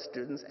for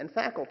students and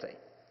faculty.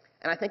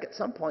 And I think at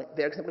some point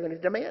they're simply going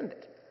to demand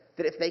it,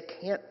 that if they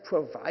can't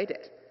provide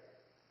it,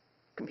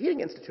 competing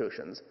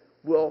institutions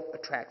will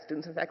attract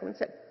students and faculty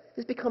instead.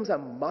 This becomes a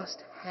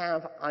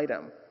must-have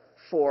item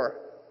for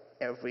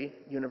every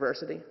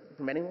university,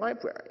 for many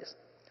libraries.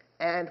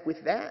 And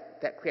with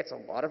that, that creates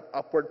a lot of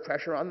upward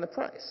pressure on the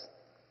price.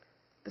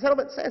 The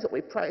settlement says that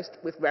we priced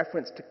with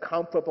reference to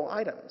comparable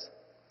items.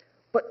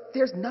 But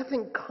there's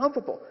nothing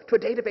comparable to a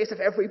database of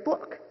every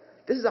book.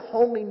 This is a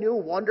wholly new,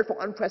 wonderful,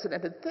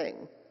 unprecedented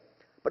thing.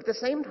 But at the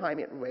same time,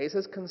 it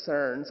raises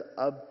concerns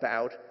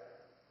about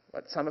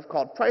what some have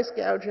called price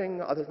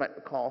gouging, others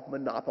might call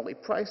monopoly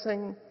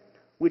pricing,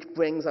 which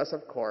brings us,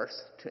 of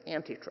course, to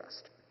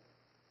antitrust.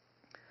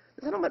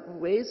 The settlement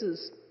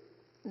raises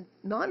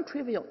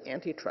non-trivial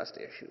antitrust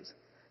issues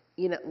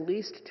in at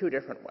least two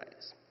different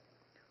ways.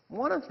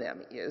 One of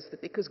them is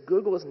that because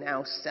Google is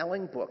now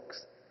selling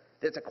books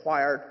that it's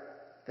acquired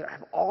that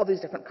have all these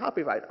different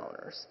copyright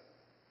owners,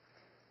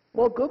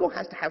 well, Google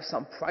has to have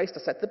some price to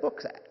set the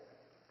books at.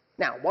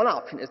 Now, one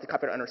option is the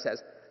copyright owner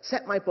says,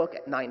 set my book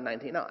at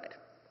 $9.99.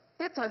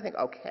 That's, I think,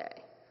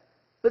 okay.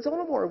 But it's a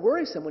little more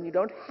worrisome when you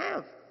don't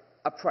have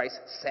a price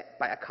set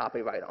by a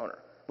copyright owner,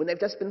 when they've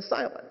just been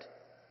silent.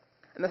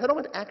 And the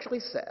settlement actually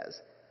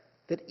says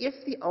that if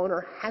the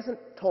owner hasn't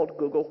told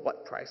Google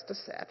what price to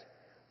set,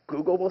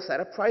 Google will set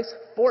a price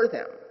for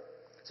them.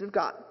 So we've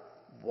got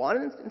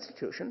one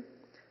institution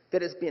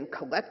that has been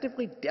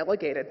collectively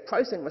delegated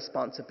pricing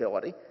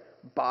responsibility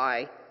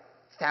by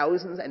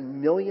thousands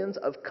and millions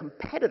of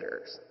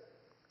competitors.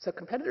 So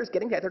competitors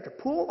getting together to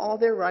pool all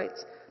their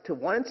rights to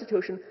one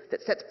institution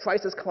that sets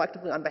prices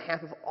collectively on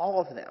behalf of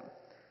all of them.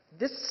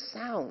 This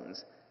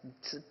sounds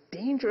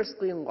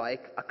dangerously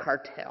like a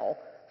cartel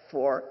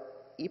for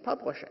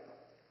e-publishing.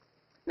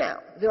 Now,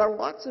 there are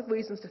lots of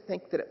reasons to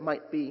think that it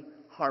might be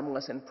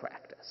harmless in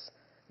practice,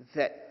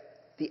 that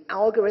the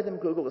algorithm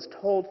Google is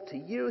told to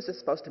use is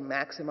supposed to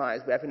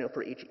maximize revenue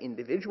for each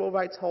individual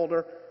rights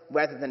holder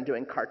rather than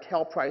doing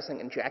cartel pricing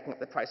and jacking up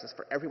the prices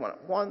for everyone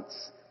at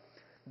once.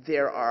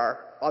 There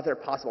are other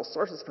possible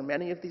sources for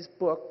many of these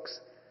books.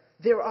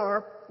 There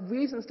are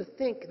reasons to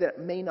think that it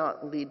may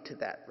not lead to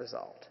that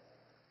result.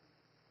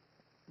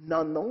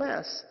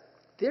 Nonetheless,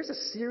 there's a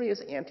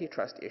serious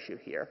antitrust issue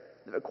here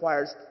that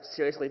requires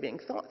seriously being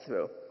thought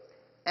through,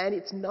 and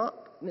it's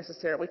not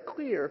necessarily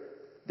clear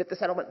that the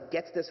settlement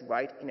gets this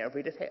right in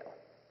every detail.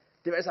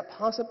 There is a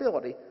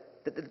possibility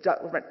that the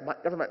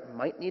government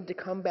might need to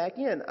come back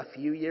in a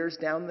few years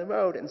down the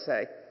road and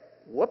say,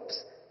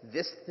 whoops,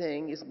 this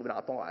thing is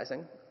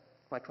monopolizing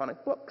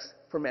electronic books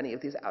for many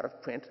of these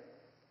out-of-print,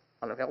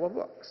 unavailable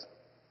books.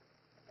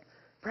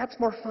 Perhaps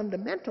more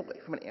fundamentally,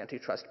 from an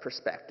antitrust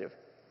perspective,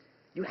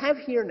 you have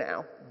here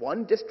now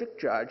one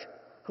district judge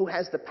who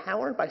has the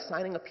power by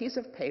signing a piece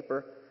of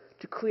paper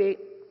to create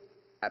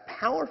a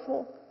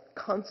powerful,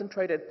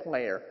 concentrated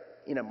player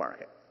in a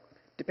market.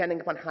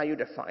 Depending upon how you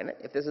define it,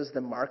 if this is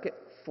the market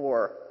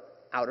for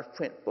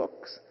out-of-print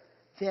books,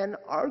 then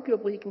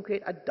arguably you can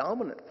create a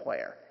dominant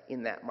player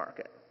in that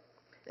market.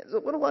 It's a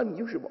little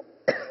unusual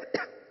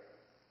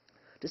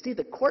to see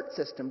the court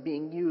system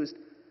being used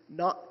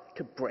not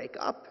to break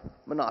up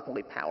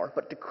monopoly power,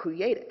 but to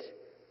create it.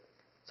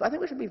 So I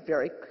think we should be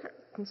very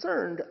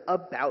concerned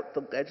about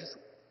the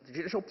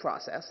judicial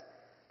process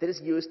that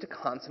is used to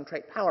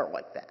concentrate power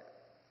like that.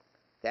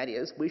 That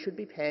is, we should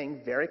be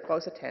paying very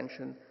close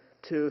attention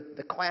to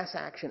the class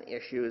action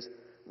issues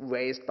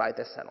raised by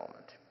this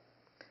settlement.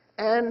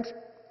 And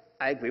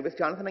I agree with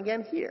Jonathan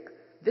again here.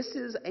 This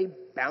is a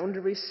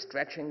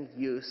boundary-stretching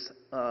use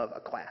of a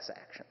class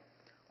action.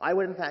 I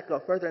would, in fact,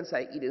 go further and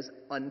say it is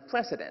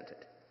unprecedented.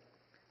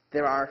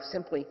 There are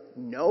simply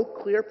no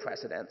clear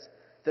precedents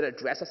that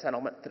address a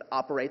settlement that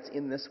operates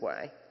in this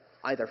way,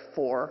 either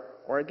for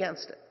or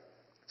against it.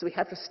 So we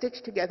have to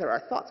stitch together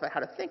our thoughts about how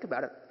to think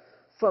about it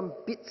from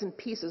bits and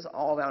pieces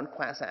all around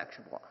class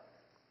action law.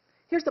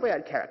 Here's the way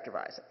I'd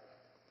characterize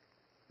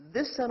it.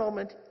 This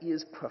settlement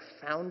is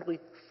profoundly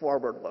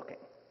forward-looking.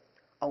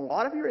 A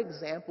lot of your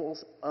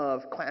examples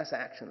of class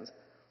actions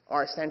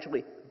are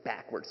essentially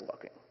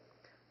backwards-looking.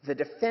 The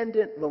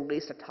defendant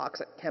released a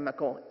toxic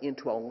chemical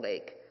into a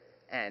lake,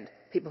 and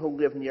people who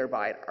live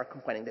nearby it are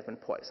complaining they've been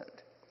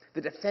poisoned.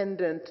 The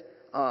defendant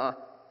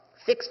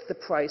fixed the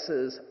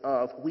prices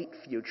of wheat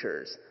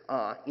futures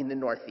in the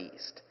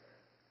Northeast,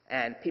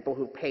 and people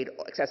who paid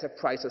excessive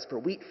prices for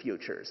wheat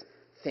futures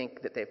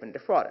think that they've been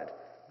defrauded.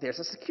 There's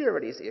a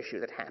securities issue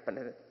that happened,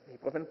 and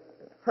people have been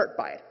hurt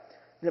by it.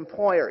 The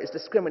employer is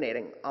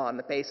discriminating on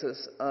the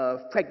basis of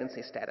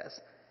pregnancy status,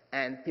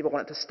 and people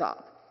want it to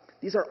stop.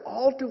 These are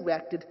all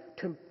directed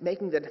to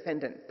making the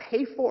defendant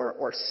pay for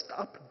or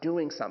stop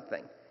doing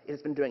something it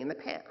has been doing in the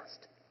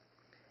past.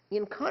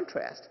 In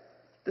contrast,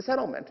 the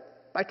settlement,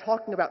 by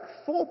talking about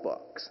full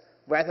books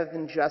rather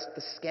than just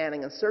the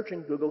scanning and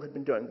searching Google had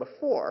been doing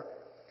before,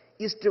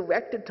 is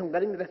directed to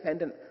letting the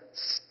defendant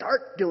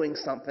start doing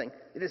something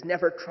it has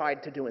never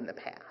tried to do in the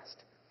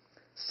past.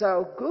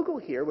 So Google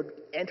here would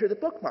enter the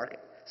book market,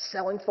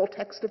 selling full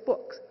text of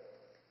books.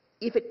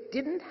 If it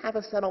didn't have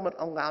a settlement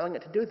allowing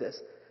it to do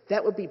this,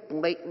 that would be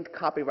blatant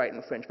copyright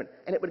infringement,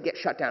 and it would get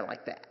shut down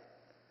like that.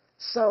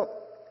 So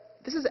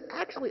this is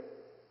actually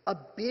a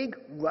big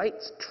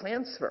rights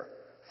transfer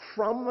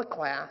from the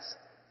class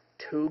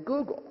to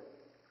Google.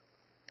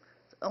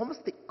 It's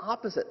almost the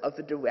opposite of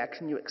the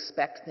direction you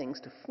expect things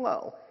to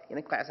flow in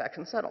a class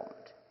action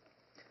settlement.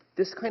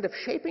 This kind of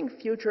shaping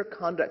future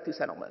conduct through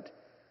settlement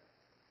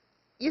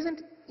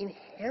isn't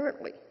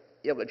inherently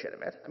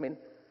illegitimate. I mean,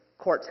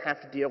 courts have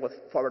to deal with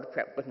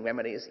forward-looking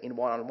remedies in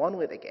one-on-one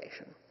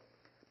litigation.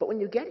 But when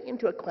you get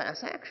into a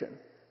class action,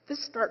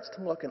 this starts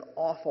to look an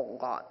awful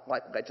lot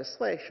like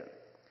legislation.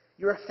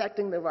 You're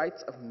affecting the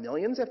rights of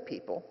millions of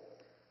people,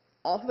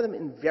 all of them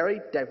in very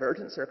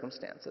divergent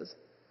circumstances,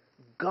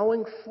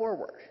 going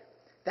forward.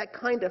 That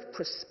kind of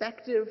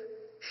prospective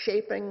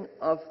shaping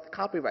of the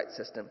copyright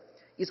system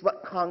is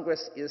what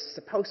Congress is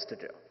supposed to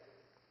do.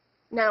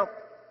 Now,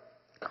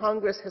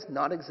 Congress has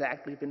not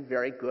exactly been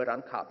very good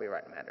on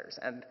copyright matters,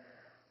 and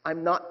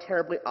I'm not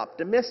terribly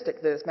optimistic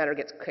that this matter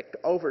gets kicked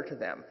over to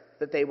them,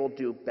 that they will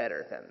do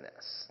better than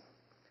this.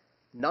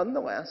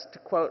 Nonetheless, to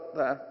quote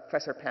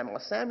Professor Pamela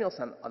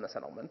Samuelson on the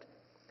settlement,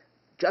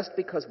 just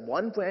because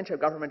one branch of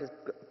government is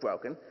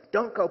broken,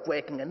 don't go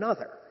breaking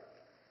another.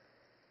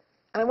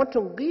 And I want to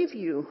leave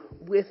you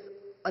with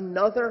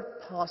another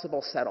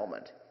possible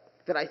settlement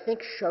that I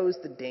think shows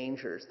the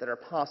dangers that are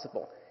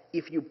possible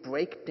if you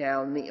break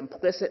down the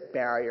implicit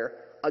barrier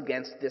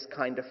against this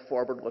kind of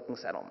forward-looking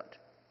settlement.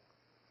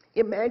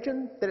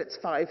 Imagine that it's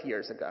 5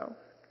 years ago,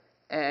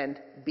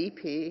 and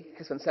BP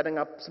has been setting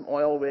up some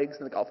oil rigs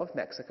in the Gulf of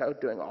Mexico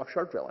doing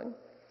offshore drilling,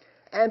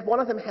 and one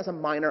of them has a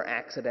minor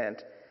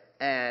accident,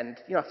 and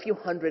a few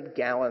hundred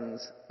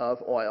gallons of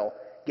oil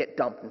get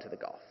dumped into the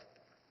Gulf.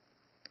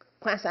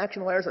 Class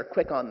action lawyers are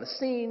quick on the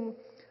scene.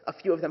 A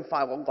few of them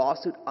file a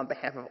lawsuit on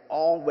behalf of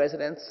all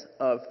residents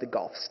of the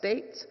Gulf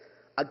states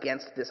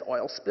against this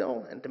oil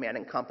spill and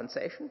demanding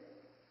compensation.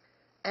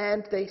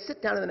 And they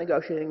sit down in the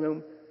negotiating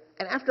room,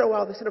 and after a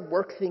while they sort of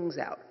work things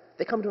out.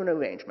 They come to an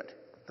arrangement.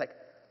 It's like,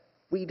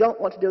 we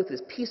don't want to do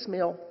this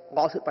piecemeal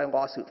lawsuit by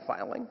lawsuit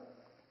filing.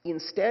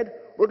 Instead,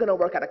 we're going to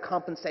work out a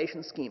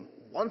compensation scheme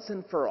once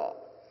and for all.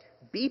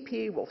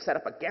 BP will set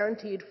up a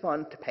guaranteed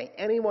fund to pay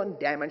anyone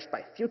damaged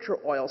by future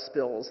oil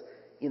spills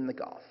in the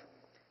Gulf.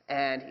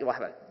 And you will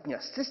have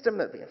a system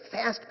that will be a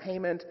fast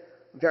payment,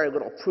 very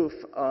little proof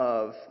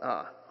of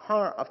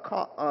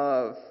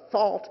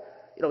fault.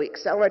 It'll be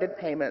accelerated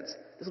payments.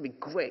 This will be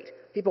great.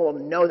 People will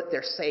know that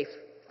they're safe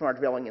from our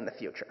drilling in the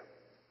future.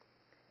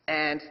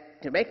 And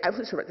to make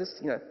absolutely sure about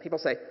this, people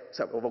say,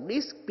 so we'll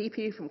release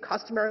BP from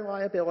customary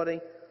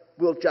liability.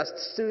 We'll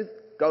just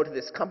go to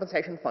this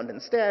compensation fund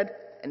instead.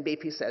 And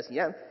BP says,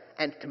 yeah.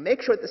 And to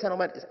make sure that the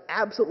settlement is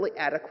absolutely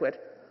adequate,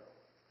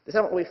 the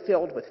settlement will be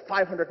filled with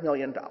 $500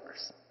 million.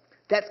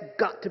 That's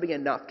got to be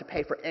enough to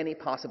pay for any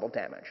possible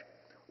damage.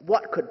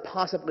 What could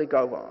possibly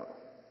go wrong?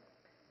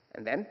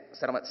 And then,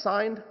 settlement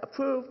signed,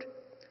 approved.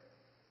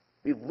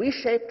 We've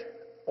reshaped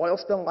oil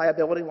spill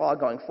liability law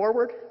going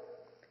forward,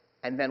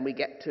 and then we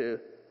get to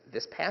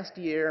this past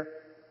year,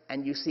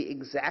 and you see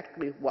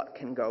exactly what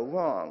can go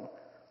wrong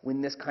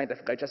when this kind of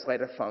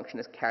legislative function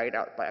is carried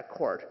out by a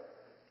court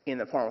in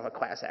the form of a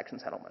class action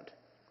settlement.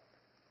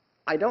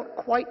 I don't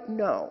quite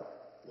know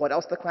what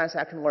else the class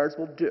action lawyers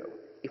will do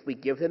if we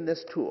give them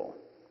this tool,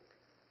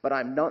 but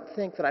I don't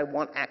think that I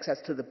want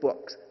access to the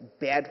books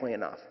badly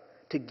enough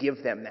to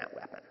give them that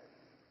weapon.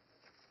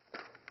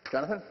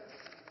 Jonathan?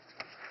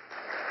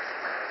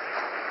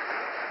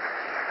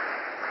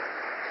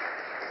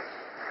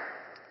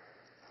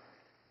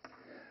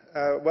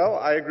 Well,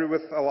 I agree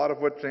with a lot of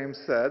what James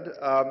said.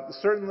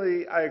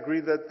 Certainly, I agree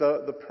that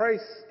the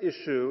price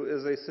issue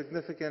is a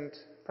significant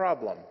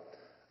problem.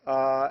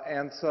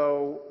 And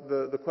so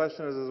the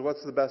question is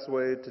what's the best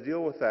way to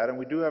deal with that? And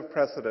we do have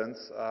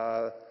precedents.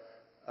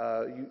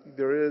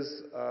 There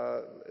is,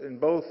 in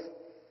both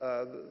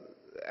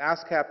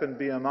ASCAP and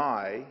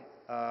BMI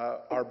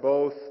are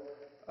both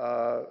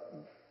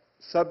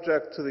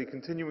subject to the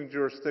continuing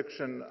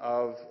jurisdiction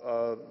of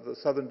the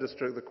Southern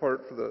District, the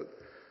Court for the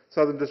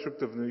Southern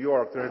District of New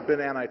York. There had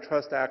been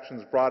antitrust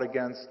actions brought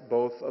against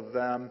both of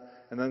them,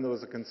 and then there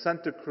was a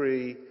consent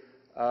decree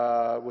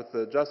with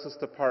the Justice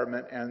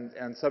Department,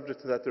 and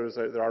subject to that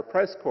there are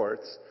price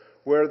courts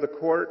where the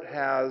court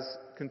has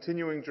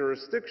continuing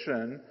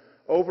jurisdiction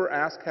over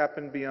ASCAP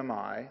and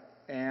BMI,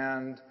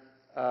 and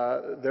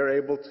they're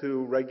able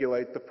to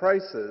regulate the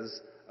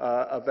prices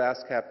of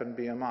ASCAP and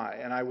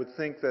BMI. And I would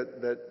think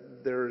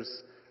that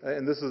there's,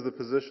 and this is the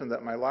position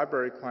that my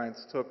library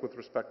clients took with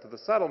respect to the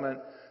settlement,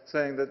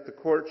 saying that the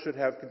court should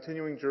have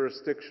continuing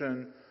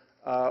jurisdiction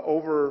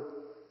over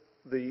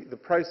the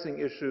pricing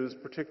issues,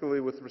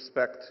 particularly with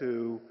respect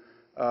to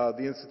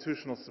the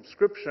institutional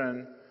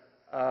subscription,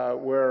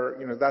 where,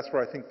 that's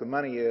where I think the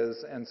money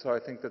is, and so I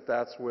think that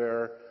that's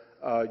where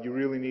you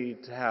really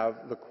need to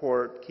have the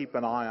court keep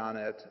an eye on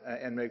it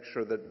and make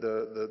sure that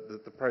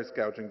the price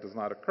gouging does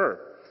not occur.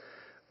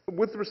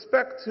 With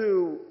respect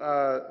to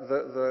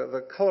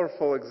the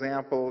colorful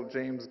example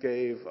James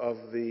gave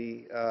of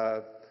the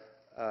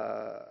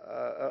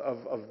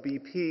of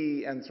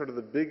BP and sort of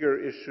the bigger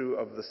issue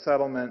of the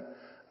settlement,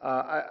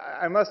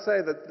 I must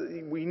say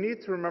that we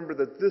need to remember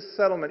that this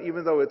settlement,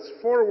 even though it's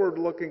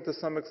forward-looking to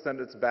some extent,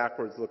 it's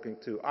backwards-looking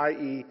too,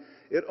 i.e.,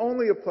 it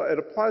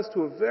applies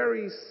to a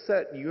very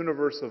set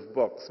universe of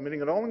books,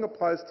 meaning it only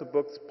applies to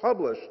books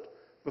published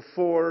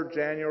before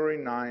January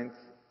 9th,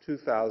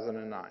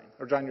 2009,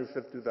 or January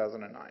 5th,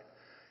 2009.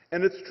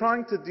 And it's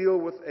trying to deal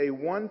with a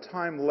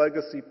one-time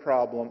legacy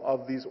problem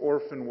of these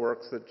orphan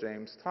works that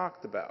James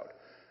talked about.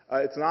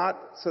 It's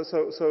not, so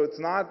it's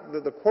not,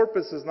 the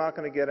corpus is not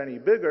going to get any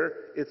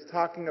bigger. It's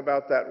talking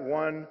about that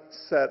one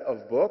set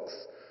of books.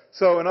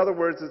 So in other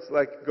words, it's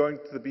like going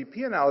to the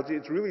BP analogy,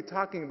 it's really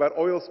talking about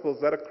oil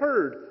spills that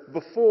occurred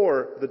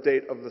before the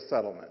date of the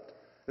settlement.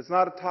 It's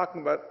not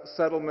talking about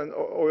settlement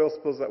oil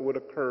spills that would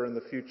occur in the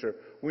future.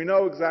 We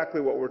know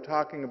exactly what we're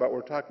talking about.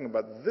 We're talking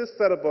about this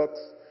set of books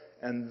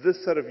and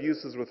this set of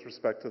uses with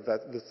respect to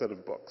this set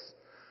of books.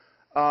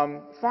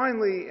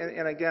 Finally,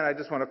 and again, I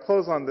just want to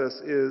close on this,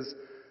 is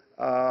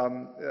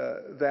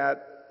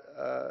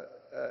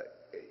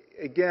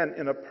again,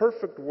 in a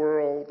perfect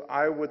world,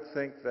 I would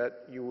think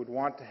that you would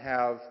want to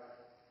have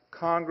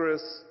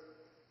Congress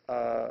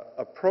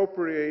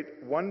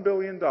appropriate $1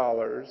 billion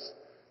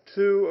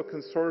to a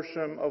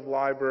consortium of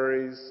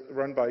libraries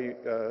run by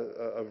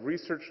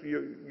university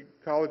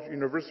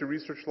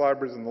research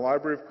libraries and the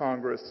Library of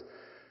Congress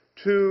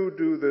to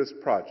do this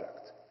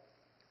project.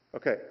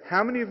 Okay,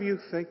 how many of you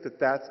think that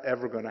that's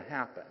ever going to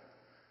happen?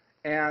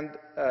 And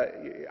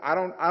I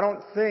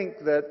don't think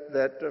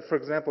that, for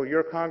example,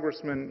 your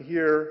congressman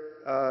here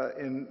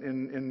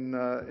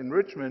in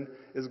Richmond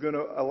is going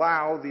to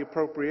allow the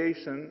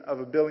appropriation of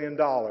 $1 billion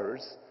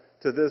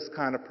to this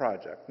kind of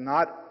project.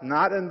 Not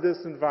in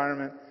this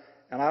environment,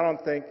 and I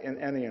don't think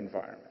in any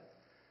environment.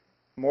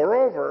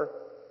 Moreover,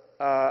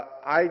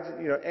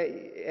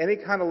 any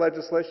kind of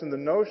legislation, the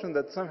notion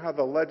that somehow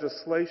the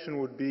legislation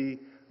would be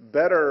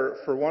better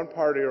for one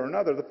party or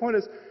another. The point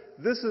is,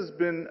 this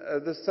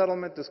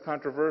settlement is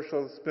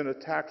controversial. It's been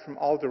attacked from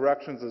all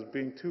directions as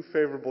being too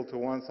favorable to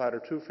one side or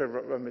too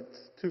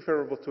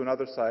favorable to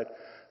another side.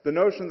 The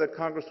notion that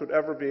Congress would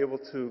ever be able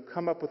to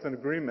come up with an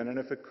agreement, and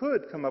if it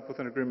could come up with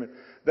an agreement,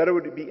 that it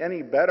would be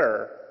any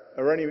better,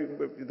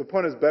 the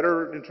point is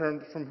better in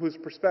terms from whose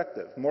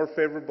perspective? More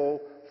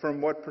favorable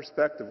from what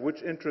perspective?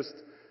 Which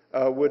interest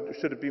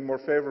should it be more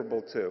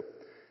favorable to?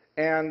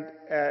 And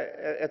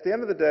at the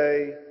end of the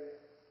day,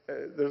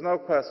 there's no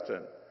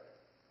question.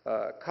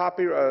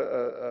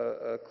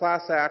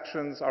 Class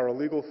actions are a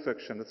legal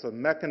fiction. It's a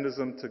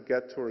mechanism to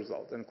get to a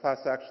result, and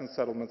class action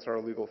settlements are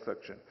a legal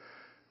fiction.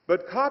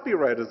 But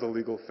copyright is a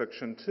legal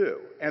fiction too.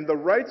 And the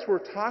rights we're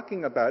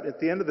talking about at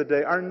the end of the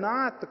day are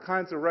not the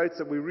kinds of rights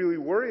that we really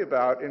worry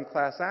about in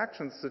class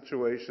action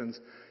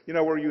situations,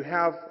 where you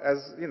have,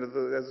 as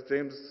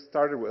James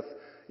started with,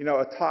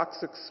 a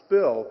toxic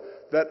spill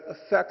that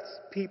affects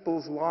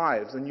people's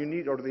lives,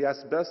 and or the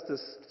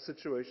asbestos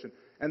situation.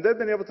 And they've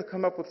been able to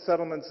come up with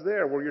settlements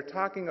there where you're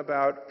talking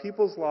about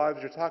people's lives,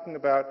 you're talking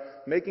about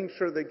making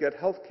sure they get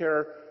health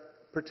care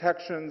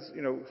protections,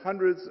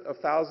 hundreds of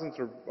thousands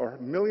or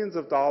millions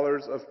of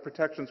dollars of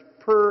protections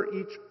for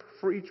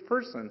each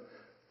person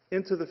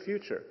into the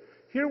future.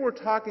 Here we're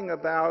talking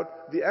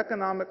about the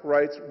economic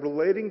rights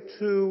relating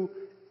to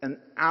an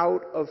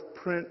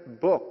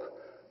out-of-print book,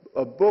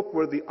 a book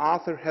where the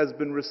author has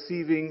been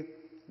receiving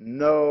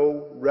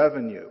no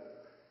revenue.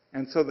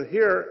 And so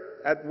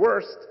here, at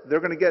worst, they're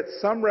going to get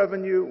some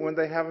revenue when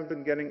they haven't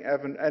been getting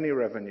any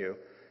revenue.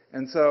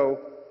 And so,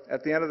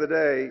 at the end of the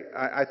day,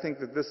 I think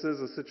that this is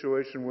a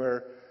situation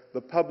where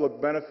the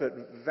public benefit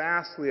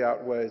vastly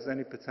outweighs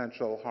any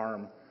potential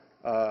harm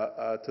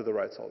to the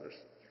rights holders.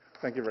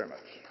 Thank you very much.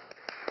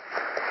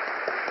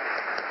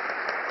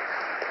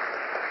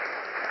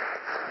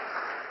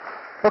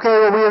 Okay,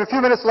 well, we have a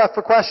few minutes left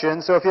for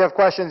questions, so if you have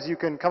questions, you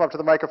can come up to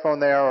the microphone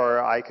there,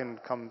 or I can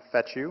come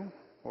fetch you,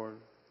 or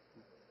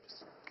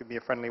just give me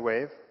a friendly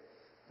wave.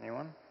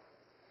 Anyone?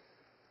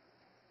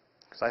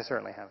 Because I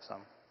certainly have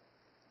some.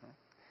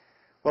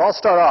 Well, I'll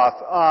start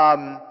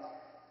off.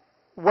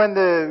 When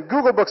the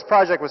Google Books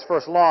project was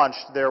first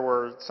launched, there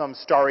were some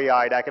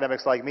starry-eyed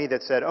academics like me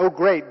that said, oh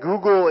great,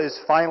 Google is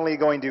finally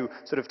going to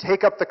sort of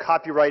take up the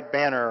copyright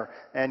banner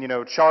and,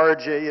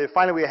 charge,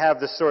 finally we have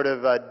this sort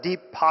of deep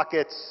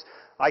pockets,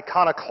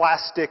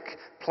 iconoclastic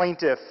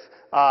plaintiff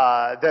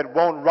that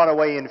won't run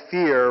away in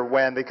fear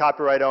when the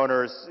copyright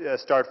owners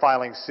start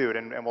filing suit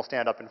and will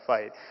stand up and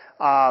fight.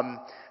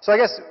 So I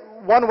guess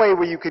one way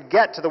where you could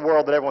get to the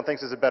world that everyone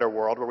thinks is a better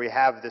world, where we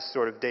have this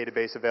sort of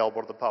database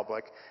available to the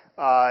public,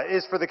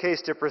 is for the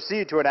case to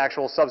proceed to an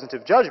actual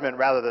substantive judgment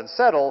rather than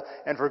settle,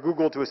 and for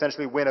Google to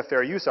essentially win a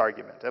fair use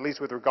argument, at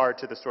least with regard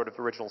to the sort of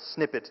original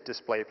snippet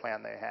display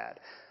plan they had.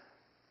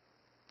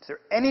 Is there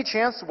any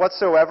chance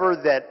whatsoever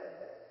that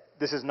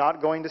this is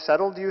not going to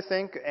settle, do you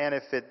think? And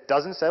if it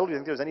doesn't settle, do you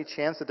think there's any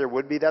chance that there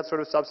would be that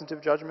sort of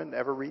substantive judgment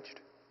ever reached?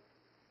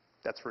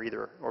 That's for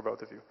either or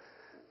both of you.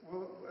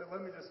 Well,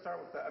 let me just start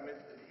with that. I mean,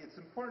 it's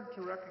important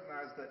to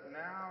recognize that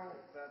now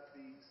that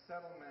the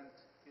settlement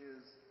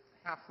is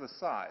half the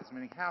size,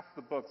 meaning half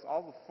the books,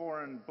 all the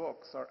foreign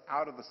books are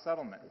out of the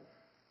settlement.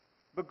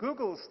 But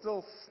Google is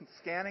still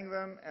scanning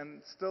them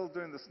and still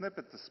doing the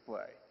snippet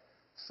display.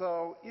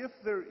 So if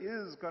there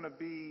is going to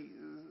be,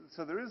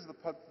 there is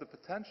the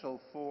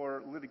potential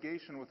for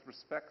litigation with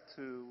respect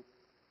to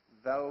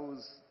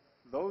those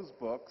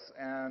books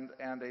and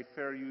a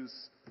fair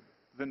use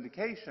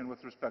vindication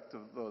with respect to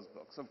those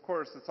books. Of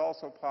course, it's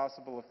also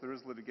possible if there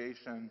is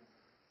litigation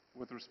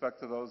with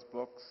respect to those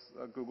books,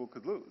 Google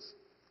could lose,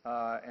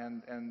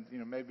 and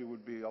maybe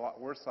would be a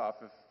lot worse off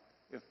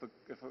if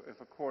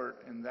a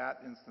court in that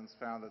instance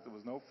found that there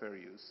was no fair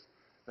use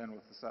than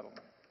with the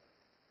settlement.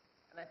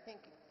 And I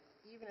think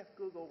even if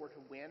Google were to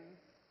win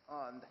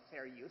on the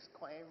fair use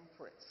claim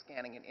for its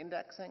scanning and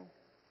indexing,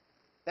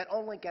 that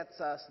only gets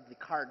us the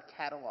card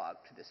catalog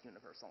to this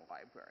universal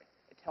library.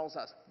 It tells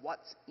us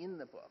what's in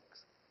the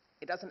books.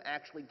 It doesn't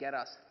actually get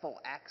us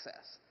full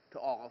access to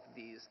all of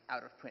these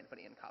out-of-print but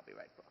in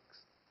copyright books.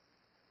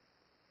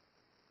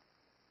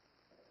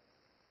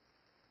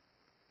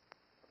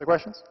 Other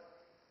questions?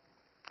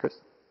 Chris?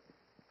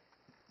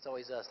 It's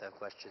always us that have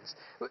questions.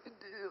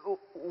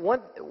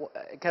 One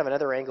kind of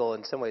another angle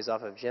in some ways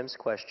off of Jim's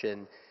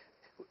question,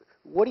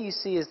 what do you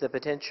see as the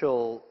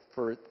potential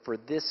for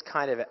this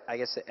kind of, I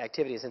guess,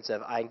 activity in the sense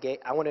of I need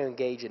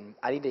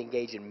to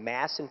engage in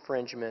mass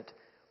infringement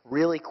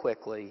really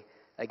quickly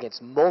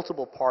against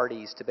multiple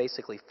parties to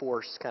basically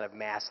force kind of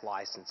mass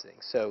licensing.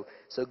 So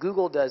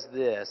Google does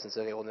this, and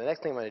so, okay, well, the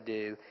next thing I'm going to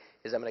do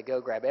is I'm going to go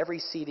grab every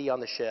CD on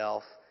the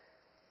shelf,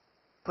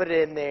 put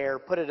it in there,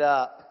 put it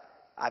up.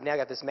 I've now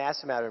got this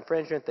massive amount of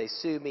infringement. They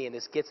sue me, and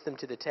this gets them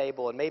to the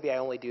table. And maybe I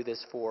only do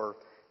this for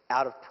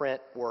out-of-print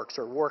works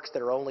or works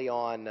that are only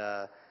on,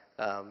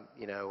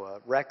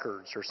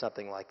 records or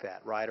something like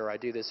that, right? Or I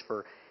do this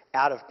for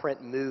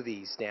out-of-print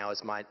movies now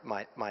as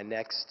my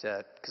next,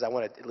 because I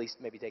want to at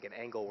least maybe take an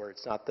angle where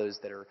it's not those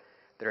that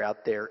are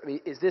out there. I mean,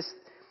 is this,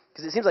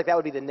 because it seems like that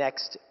would be the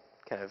next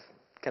kind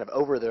of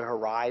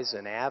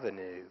over-the-horizon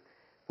avenue,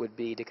 would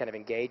be to kind of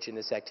engage in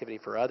this activity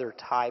for other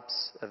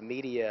types of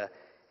media,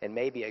 and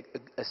maybe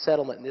a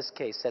settlement in this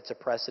case sets a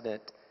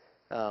precedent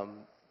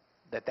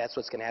that that's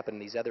what's going to happen in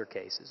these other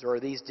cases. Or are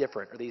these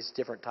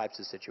different types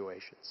of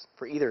situations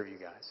for either of you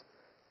guys?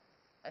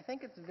 I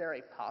think it's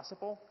very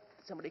possible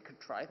that somebody could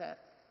try that.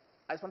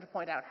 I just want to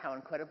point out how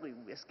incredibly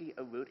risky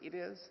a route it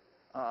is.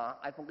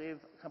 I believe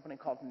a company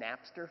called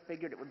Napster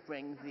figured it would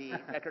bring the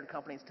record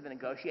companies to the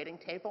negotiating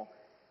table,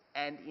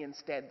 and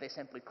instead they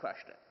simply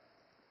crushed it.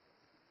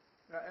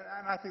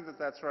 And I think that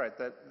that's right,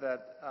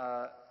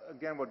 that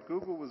again, what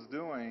Google was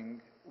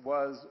doing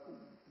was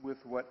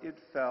with what it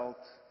felt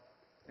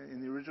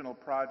in the original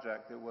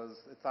project, it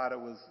thought it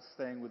was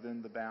staying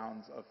within the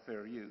bounds of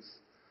fair use.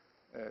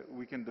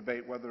 We can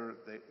debate whether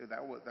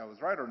that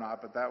was right or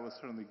not, but that was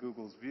certainly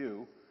Google's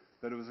view,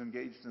 that it was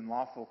engaged in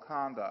lawful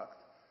conduct.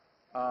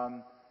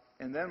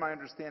 And then my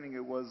understanding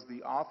it was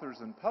the authors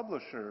and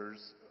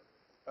publishers,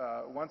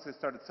 once they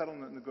started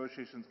settlement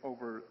negotiations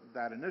over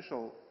that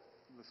initial,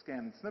 the scan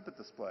and snippet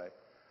display,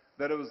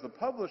 that it was the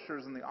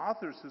publishers and the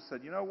authors who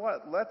said, you know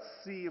what, let's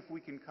see if we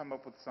can come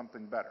up with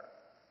something better.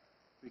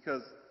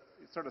 Because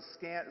sort of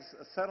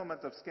a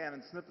settlement of scan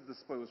and snippet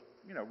display was,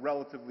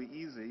 relatively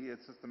easy.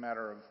 It's just a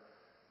matter of,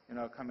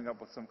 coming up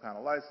with some kind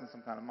of license,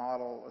 some kind of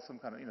model, some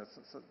kind of,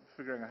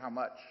 figuring out how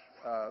much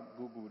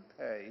Google would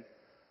pay.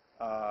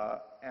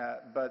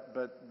 But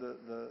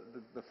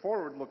the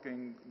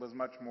forward-looking was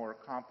much more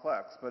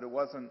complex. But it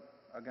wasn't,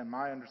 again,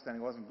 my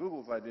understanding, it wasn't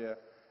Google's idea.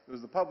 It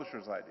was the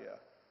publisher's idea.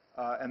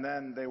 And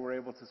then they were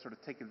able to sort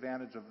of take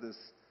advantage of this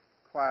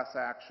class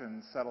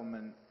action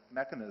settlement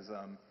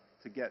mechanism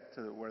to get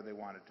to where they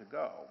wanted to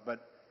go.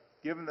 But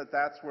given that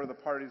that's where the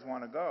parties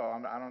want to go,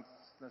 I don't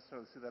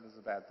necessarily see that as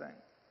a bad thing.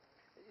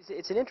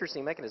 It's an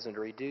interesting mechanism to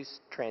reduce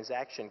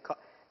transaction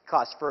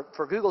costs.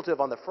 For Google to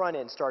have on the front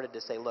end started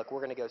to say, look, we're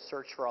going to go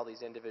search for all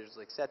these individuals,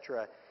 et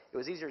cetera, it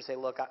was easier to say,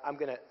 look, I'm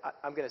going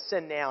to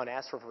send now and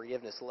ask for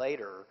forgiveness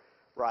later,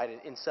 right,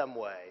 in some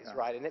ways, yeah.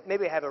 Right? And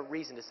maybe I have a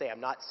reason to say I'm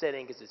not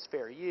sending because it's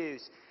fair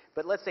use,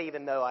 but let's say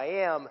even though I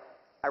am,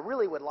 I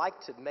really would like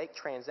to make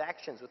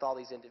transactions with all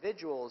these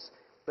individuals,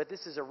 but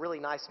this is a really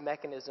nice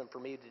mechanism for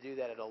me to do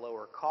that at a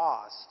lower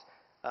cost.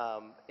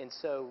 And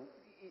so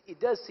it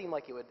does seem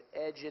like it would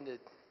edge into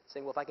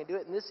saying, well, if I can do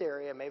it in this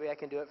area, maybe I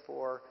can do it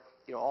for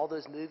all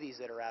those movies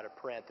that are out of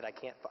print that I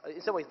can't find.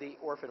 In some ways, the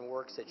orphan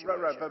work situation.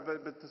 Right.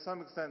 But to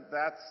some extent,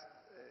 that's,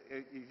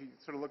 if you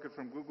sort of look at it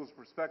from Google's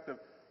perspective,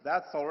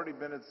 that's already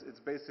been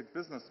its basic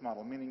business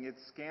model, meaning it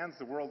scans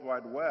the World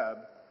Wide Web,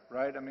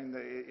 right? I mean,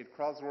 it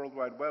crawls the World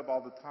Wide Web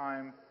all the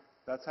time.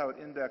 That's how it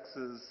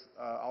indexes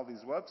all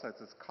these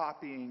websites. It's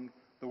copying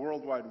the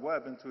World Wide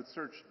Web into its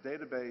search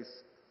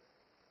database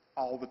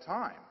all the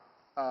time.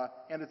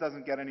 And it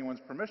doesn't get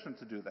anyone's permission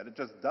to do that. It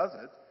just does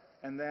it,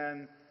 and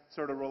then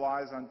sort of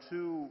relies on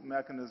two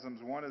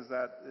mechanisms. One is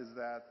that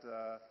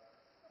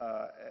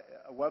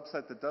a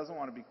website that doesn't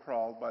want to be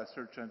crawled by a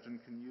search engine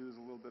can use a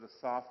little bit of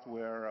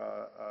software,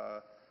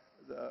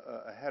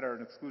 a header,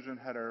 an exclusion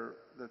header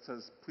that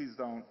says, please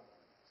don't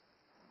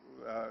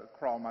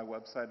crawl my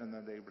website, and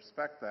then they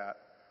respect that.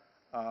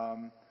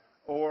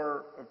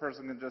 Or a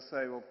person can just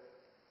say, well,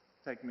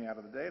 take me out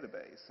of the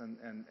database,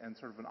 and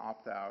sort of an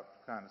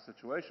opt-out kind of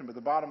situation. But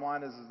the bottom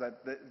line is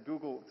that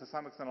Google, to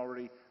some extent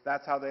already,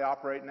 that's how they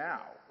operate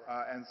now.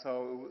 And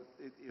so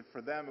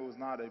for them, it was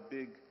not a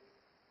big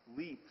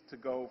leap to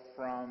go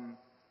from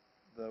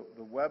the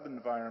web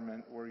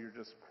environment where you're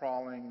just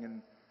crawling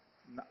and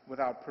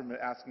without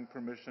asking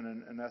permission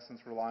and in essence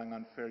relying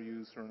on fair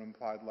use or an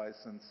implied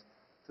license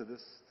to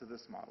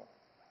this model.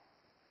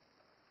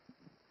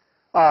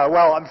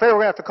 Well, I'm afraid we're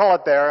going to have to call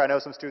it there. I know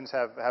some students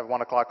have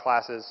 1 o'clock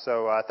classes,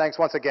 so thanks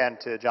once again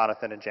to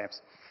Jonathan and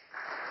James.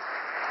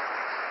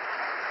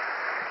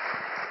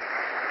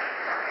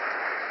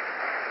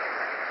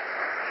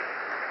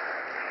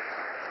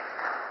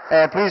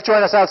 And please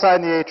join us outside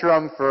in the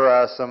atrium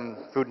for some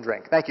food and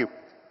drink. Thank you.